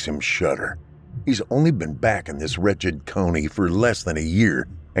prior makes him shudder. He's only been back in this wretched county for less than a year,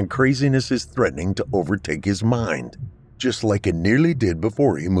 and craziness is threatening to overtake his mind, just like it nearly did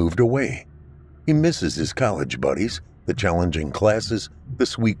before he moved away. He misses his college buddies, the challenging classes, the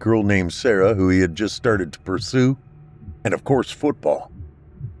sweet girl named Sarah who he had just started to pursue, and of course football.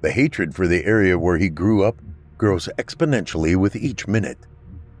 The hatred for the area where he grew up grows exponentially with each minute.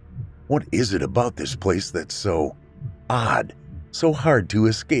 What is it about this place that's so odd, so hard to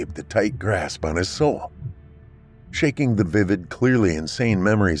escape the tight grasp on his soul? Shaking the vivid, clearly insane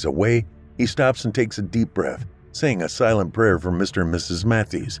memories away, he stops and takes a deep breath, saying a silent prayer for Mr. and Mrs.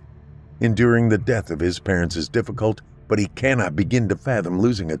 Matthews. Enduring the death of his parents is difficult, but he cannot begin to fathom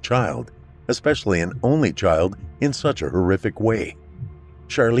losing a child, especially an only child, in such a horrific way.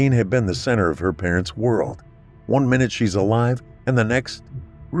 Charlene had been the center of her parents' world. One minute she's alive, and the next,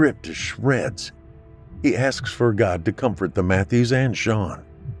 ripped to shreds. He asks for God to comfort the Matthews and Sean.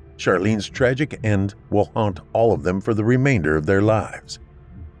 Charlene's tragic end will haunt all of them for the remainder of their lives.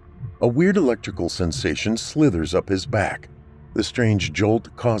 A weird electrical sensation slithers up his back. The strange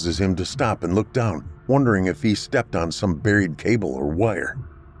jolt causes him to stop and look down, wondering if he stepped on some buried cable or wire.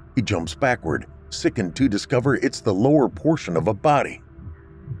 He jumps backward, sickened to discover it's the lower portion of a body.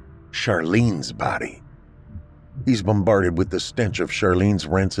 Charlene's body. He's bombarded with the stench of Charlene's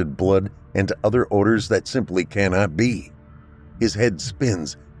rancid blood and other odors that simply cannot be. His head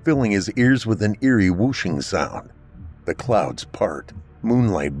spins, filling his ears with an eerie whooshing sound. The clouds part.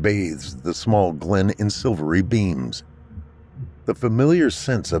 Moonlight bathes the small glen in silvery beams. The familiar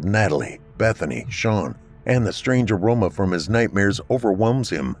sense of Natalie, Bethany, Sean, and the strange aroma from his nightmares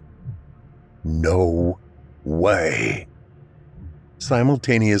overwhelms him. No way.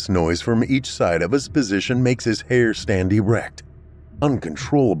 Simultaneous noise from each side of his position makes his hair stand erect.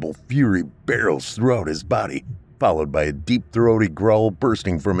 Uncontrollable fury barrels throughout his body, followed by a deep throaty growl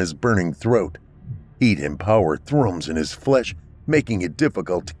bursting from his burning throat. Heat and power thrums in his flesh, making it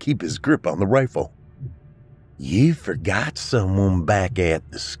difficult to keep his grip on the rifle. "You forgot someone back at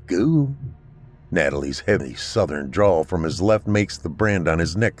the school." Natalie's heavy southern drawl from his left makes the brand on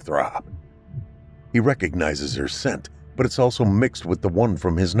his neck throb. He recognizes her scent, but it's also mixed with the one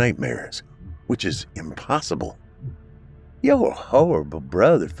from his nightmares, which is impossible. "You're a horrible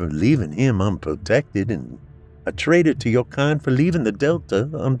brother for leaving him unprotected, and a traitor to your kind for leaving the Delta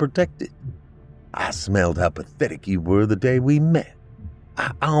unprotected. I smelled how pathetic you were the day we met.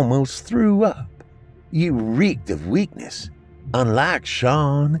 I almost threw up. You reeked of weakness. Unlike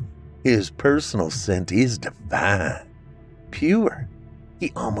Sean, his personal scent is divine. Pure.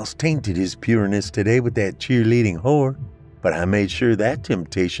 He almost tainted his pureness today with that cheerleading whore, but I made sure that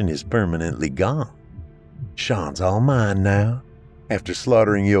temptation is permanently gone. Sean's all mine now. After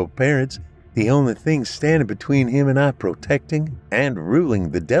slaughtering your parents, the only thing standing between him and I protecting and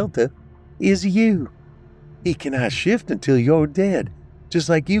ruling the Delta is you. He cannot shift until you're dead, just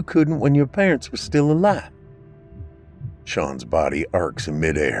like you couldn't when your parents were still alive." Sean's body arcs in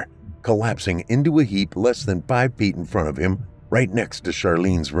midair, collapsing into a heap less than 5 feet in front of him, right next to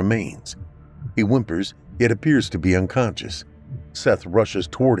Charlene's remains. He whimpers, yet appears to be unconscious. Seth rushes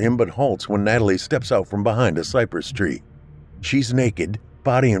toward him but halts when Natalie steps out from behind a cypress tree. She's naked,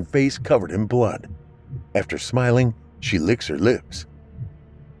 body and face covered in blood. After smiling, she licks her lips.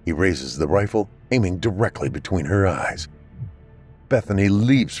 He raises the rifle, aiming directly between her eyes. Bethany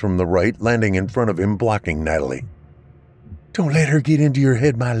leaps from the right, landing in front of him, blocking Natalie. "Don't let her get into your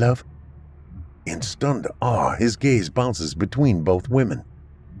head, my love." In stunned awe, his gaze bounces between both women.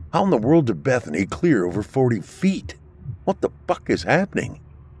 How in the world did Bethany clear over 40 feet? What the fuck is happening?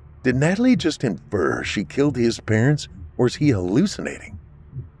 Did Natalie just infer she killed his parents, or is he hallucinating?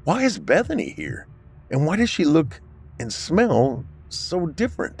 Why is Bethany here? And why does she look and smell so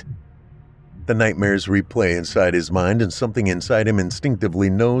different. The nightmares replay inside his mind, and something inside him instinctively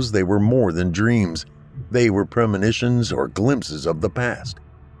knows they were more than dreams. They were premonitions or glimpses of the past.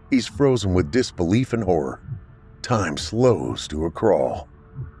 He's frozen with disbelief and horror. Time slows to a crawl.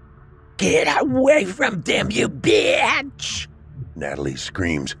 "Get away from them, you bitch!" Natalie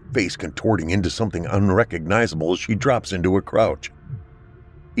screams, face contorting into something unrecognizable as she drops into a crouch.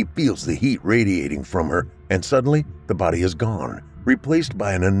 He feels the heat radiating from her, and suddenly the body is gone, replaced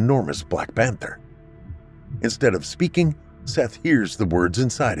by an enormous Black Panther. Instead of speaking, Seth hears the words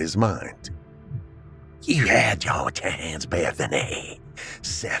inside his mind. "You had your chance, Bethany.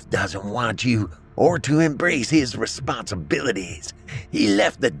 Seth doesn't want you or to embrace his responsibilities. He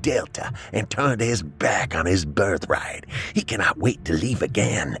left the Delta and turned his back on his birthright. He cannot wait to leave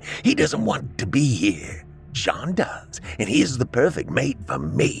again. He doesn't want to be here. Sean does, and he is the perfect mate for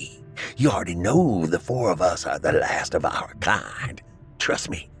me. You already know the four of us are the last of our kind. Trust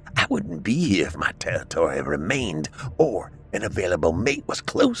me, I wouldn't be here if my territory remained or an available mate was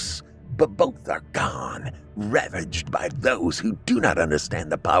close. But both are gone, ravaged by those who do not understand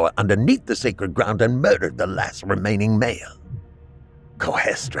the power underneath the sacred ground and murdered the last remaining male.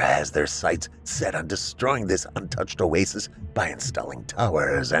 Cohestra has their sights set on destroying this untouched oasis by installing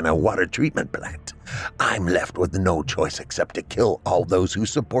towers and a water treatment plant. I'm left with no choice except to kill all those who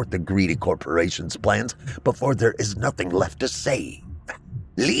support the greedy corporation's plans before there is nothing left to save.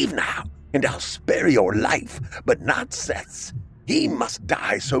 Leave now, and I'll spare your life, but not Seth's. He must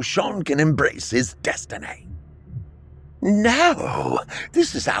die so Sean can embrace his destiny. No,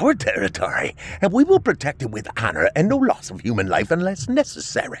 this is our territory, and we will protect it with honor and no loss of human life unless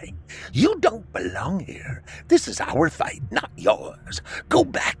necessary. You don't belong here. This is our fight, not yours. Go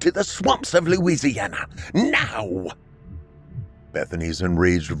back to the swamps of Louisiana, now!" Bethany's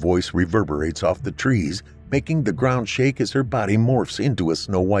enraged voice reverberates off the trees, making the ground shake as her body morphs into a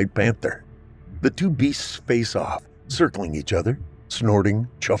snow-white panther. The two beasts face off, circling each other, snorting,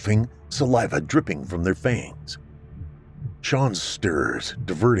 chuffing, saliva dripping from their fangs. Sean stirs,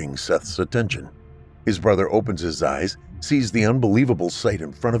 diverting Seth's attention. His brother opens his eyes, sees the unbelievable sight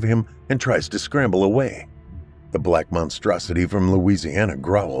in front of him, and tries to scramble away. The black monstrosity from Louisiana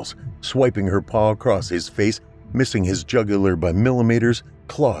growls, swiping her paw across his face, missing his jugular by millimeters,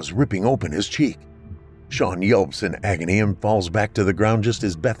 claws ripping open his cheek. Sean yelps in agony and falls back to the ground just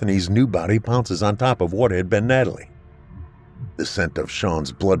as Bethany's new body pounces on top of what had been Natalie. The scent of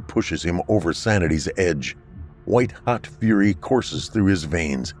Sean's blood pushes him over sanity's edge. White-hot fury courses through his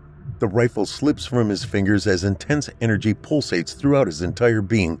veins. The rifle slips from his fingers as intense energy pulsates throughout his entire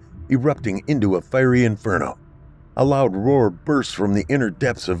being, erupting into a fiery inferno. A loud roar bursts from the inner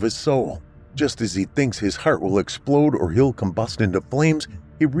depths of his soul. Just as he thinks his heart will explode or he'll combust into flames,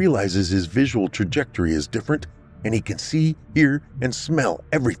 he realizes his visual trajectory is different, and he can see, hear, and smell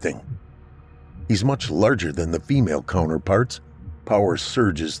everything. He's much larger than the female counterparts. Power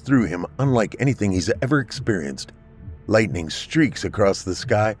surges through him unlike anything he's ever experienced. Lightning streaks across the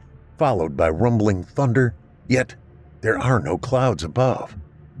sky, followed by rumbling thunder, yet there are no clouds above.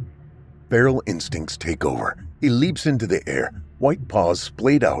 Feral instincts take over. He leaps into the air, white paws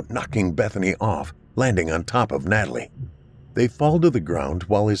splayed out, knocking Bethany off, landing on top of Natalie. They fall to the ground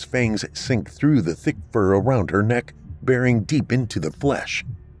while his fangs sink through the thick fur around her neck, bearing deep into the flesh.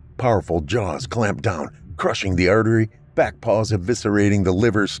 Powerful jaws clamp down, crushing the artery, back paws eviscerating the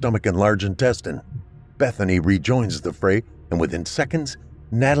liver, stomach, and large intestine. Bethany rejoins the fray, and within seconds,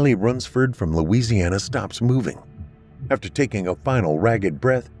 Natalie Runsford from Louisiana stops moving. After taking a final ragged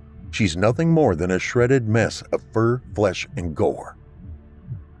breath, she's nothing more than a shredded mess of fur, flesh, and gore.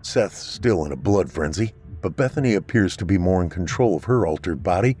 Seth's still in a blood frenzy, but Bethany appears to be more in control of her altered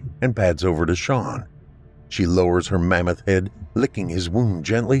body and pads over to Sean. She lowers her mammoth head, licking his wound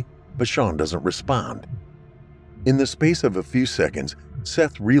gently, but Sean doesn't respond. In the space of a few seconds,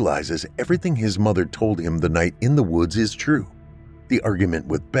 Seth realizes everything his mother told him the night in the woods is true. The argument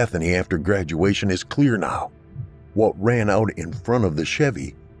with Bethany after graduation is clear now. What ran out in front of the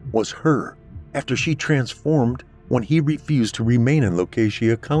Chevy was her after she transformed when he refused to remain in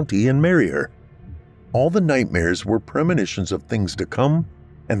Locatia County and marry her. All the nightmares were premonitions of things to come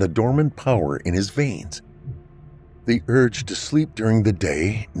and the dormant power in his veins. The urge to sleep during the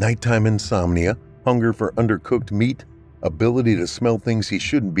day, nighttime insomnia, hunger for undercooked meat, ability to smell things he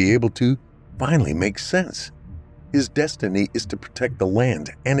shouldn't be able to, finally makes sense. His destiny is to protect the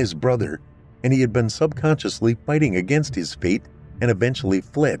land and his brother, and he had been subconsciously fighting against his fate and eventually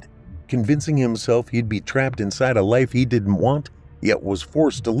fled, convincing himself he'd be trapped inside a life he didn't want, yet was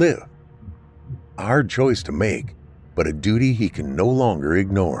forced to live. A hard choice to make, but a duty he can no longer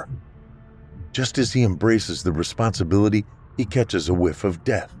ignore. Just as he embraces the responsibility, he catches a whiff of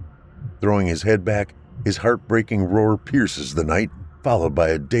death. Throwing his head back, his heartbreaking roar pierces the night, followed by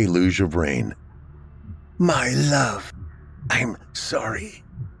a deluge of rain. My love, I'm sorry,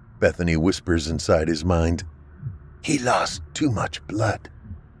 Bethany whispers inside his mind. He lost too much blood.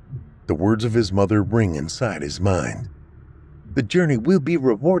 The words of his mother ring inside his mind. The journey will be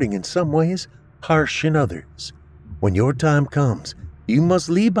rewarding in some ways, harsh in others. When your time comes, you must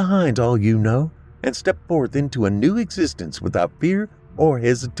leave behind all you know and step forth into a new existence without fear or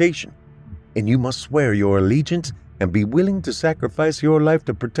hesitation. And you must swear your allegiance and be willing to sacrifice your life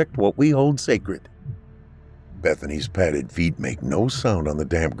to protect what we hold sacred. Bethany's padded feet make no sound on the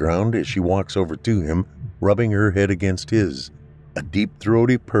damp ground as she walks over to him, rubbing her head against his, a deep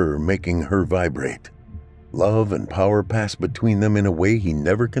throaty purr making her vibrate. Love and power pass between them in a way he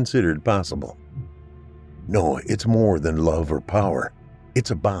never considered possible. No, it's more than love or power.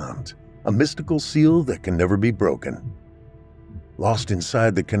 It's a bond, a mystical seal that can never be broken. Lost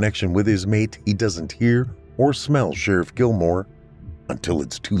inside the connection with his mate, he doesn't hear or smell Sheriff Gilmore until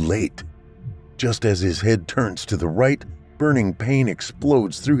it's too late. Just as his head turns to the right, burning pain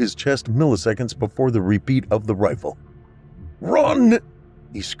explodes through his chest milliseconds before the repeat of the rifle. Run!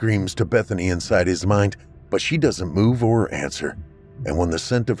 He screams to Bethany inside his mind, but she doesn't move or answer. And when the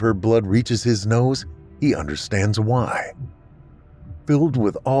scent of her blood reaches his nose, he understands why. Filled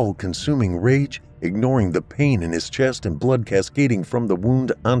with all-consuming rage, ignoring the pain in his chest and blood cascading from the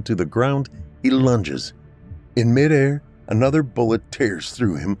wound onto the ground, he lunges. In midair, another bullet tears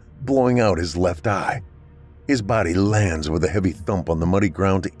through him, blowing out his left eye. His body lands with a heavy thump on the muddy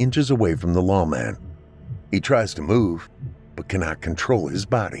ground inches away from the lawman. He tries to move, but cannot control his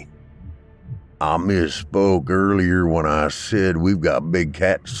body. I misspoke earlier when I said we've got big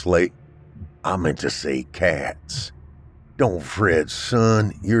cat to slay. I meant to say cats. Don't fret,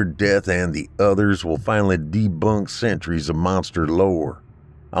 son. Your death and the others will finally debunk centuries of monster lore.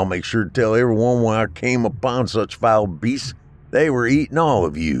 I'll make sure to tell everyone when I came upon such foul beasts, they were eating all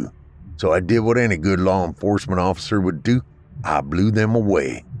of you. So I did what any good law enforcement officer would do. I blew them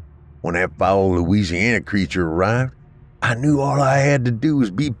away. When that foul Louisiana creature arrived, I knew all I had to do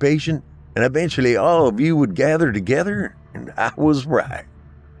was be patient, and eventually all of you would gather together, and I was right.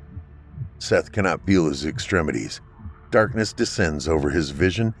 Seth cannot feel his extremities. Darkness descends over his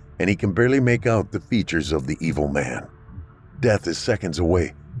vision, and he can barely make out the features of the evil man. Death is seconds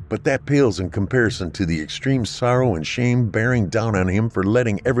away, but that pales in comparison to the extreme sorrow and shame bearing down on him for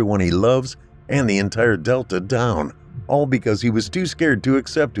letting everyone he loves and the entire Delta down, all because he was too scared to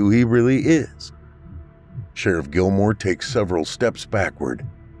accept who he really is. Sheriff Gilmore takes several steps backward.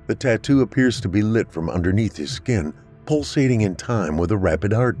 The tattoo appears to be lit from underneath his skin, pulsating in time with a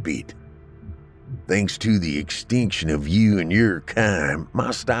rapid heartbeat. Thanks to the extinction of you and your kind,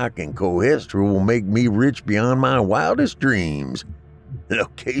 my stock in Cohestra will make me rich beyond my wildest dreams.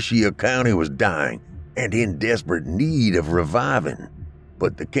 Acacia County was dying and in desperate need of reviving,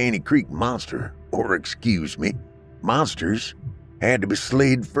 but the Caney Creek monster, or excuse me, monsters, had to be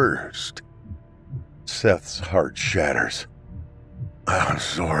slayed first. Seth's heart shatters. I'm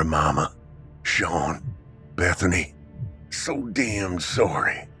sorry, Mama, Sean, Bethany, so damn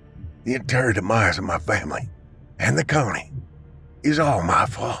sorry. The entire demise of my family and the county is all my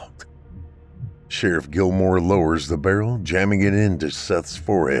fault. Sheriff Gilmore lowers the barrel, jamming it into Seth's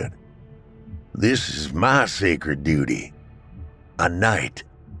forehead. This is my sacred duty. A knight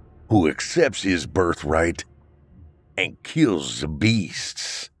who accepts his birthright and kills the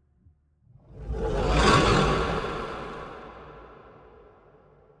beasts.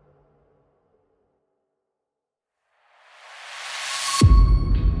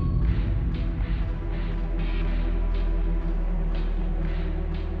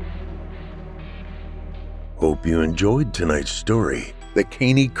 Hope you enjoyed tonight's story, The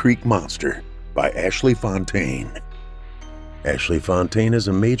Caney Creek Monster by Ashley Fontaine. Ashley Fontaine is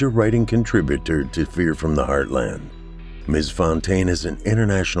a major writing contributor to Fear from the Heartland. Ms. Fontaine is an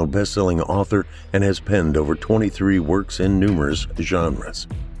international best-selling author and has penned over 23 works in numerous genres.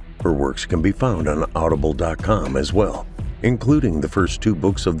 Her works can be found on Audible.com as well, including the first 2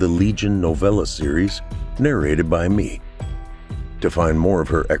 books of the Legion novella series, narrated by me. To find more of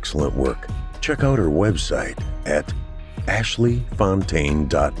her excellent work, check out her website at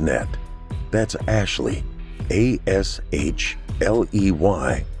ashleyfontaine.net. That's Ashley, A-S-H-L-E-Y,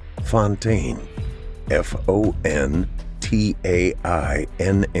 Fontaine, Fontaine.net.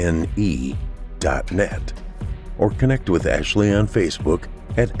 Or connect with Ashley on Facebook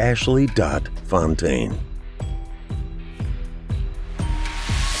at ashley.fontaine.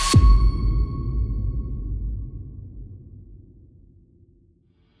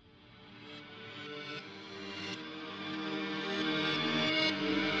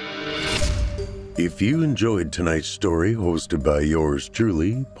 If you enjoyed tonight's story hosted by yours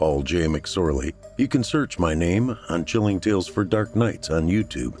truly, Paul J. McSorley, you can search my name on Chilling Tales for Dark Nights on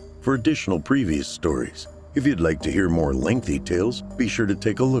YouTube for additional previous stories. If you'd like to hear more lengthy tales, be sure to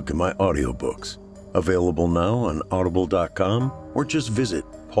take a look at my audiobooks. Available now on audible.com or just visit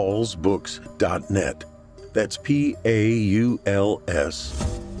paulsbooks.net. That's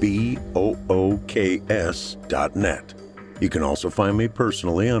PAULSBOOKS.net. You can also find me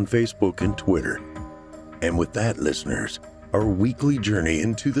personally on Facebook and Twitter. And with that, listeners, our weekly journey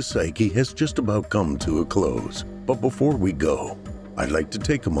into the psyche has just about come to a close. But before we go, I'd like to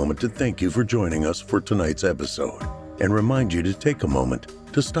take a moment to thank you for joining us for tonight's episode and remind you to take a moment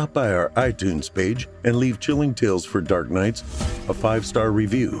to stop by our iTunes page and leave Chilling Tales for Dark Nights a 5-star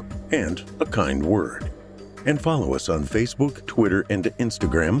review and a kind word. And follow us on Facebook, Twitter, and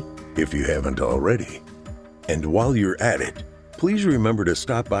Instagram if you haven't already. And while you're at it, please remember to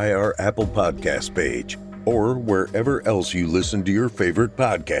stop by our Apple Podcast page or wherever else you listen to your favorite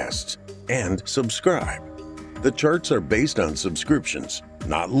podcasts and subscribe. The charts are based on subscriptions,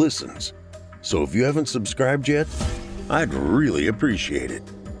 not listens. So if you haven't subscribed yet, I'd really appreciate it.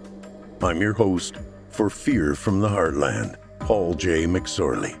 I'm your host for Fear from the Heartland, Paul J.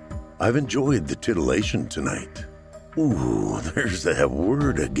 McSorley. I've enjoyed the titillation tonight. Ooh, there's that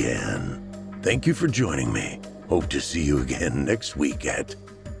word again. Thank you for joining me. Hope to see you again next week at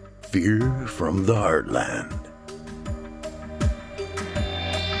Fear from the Heartland.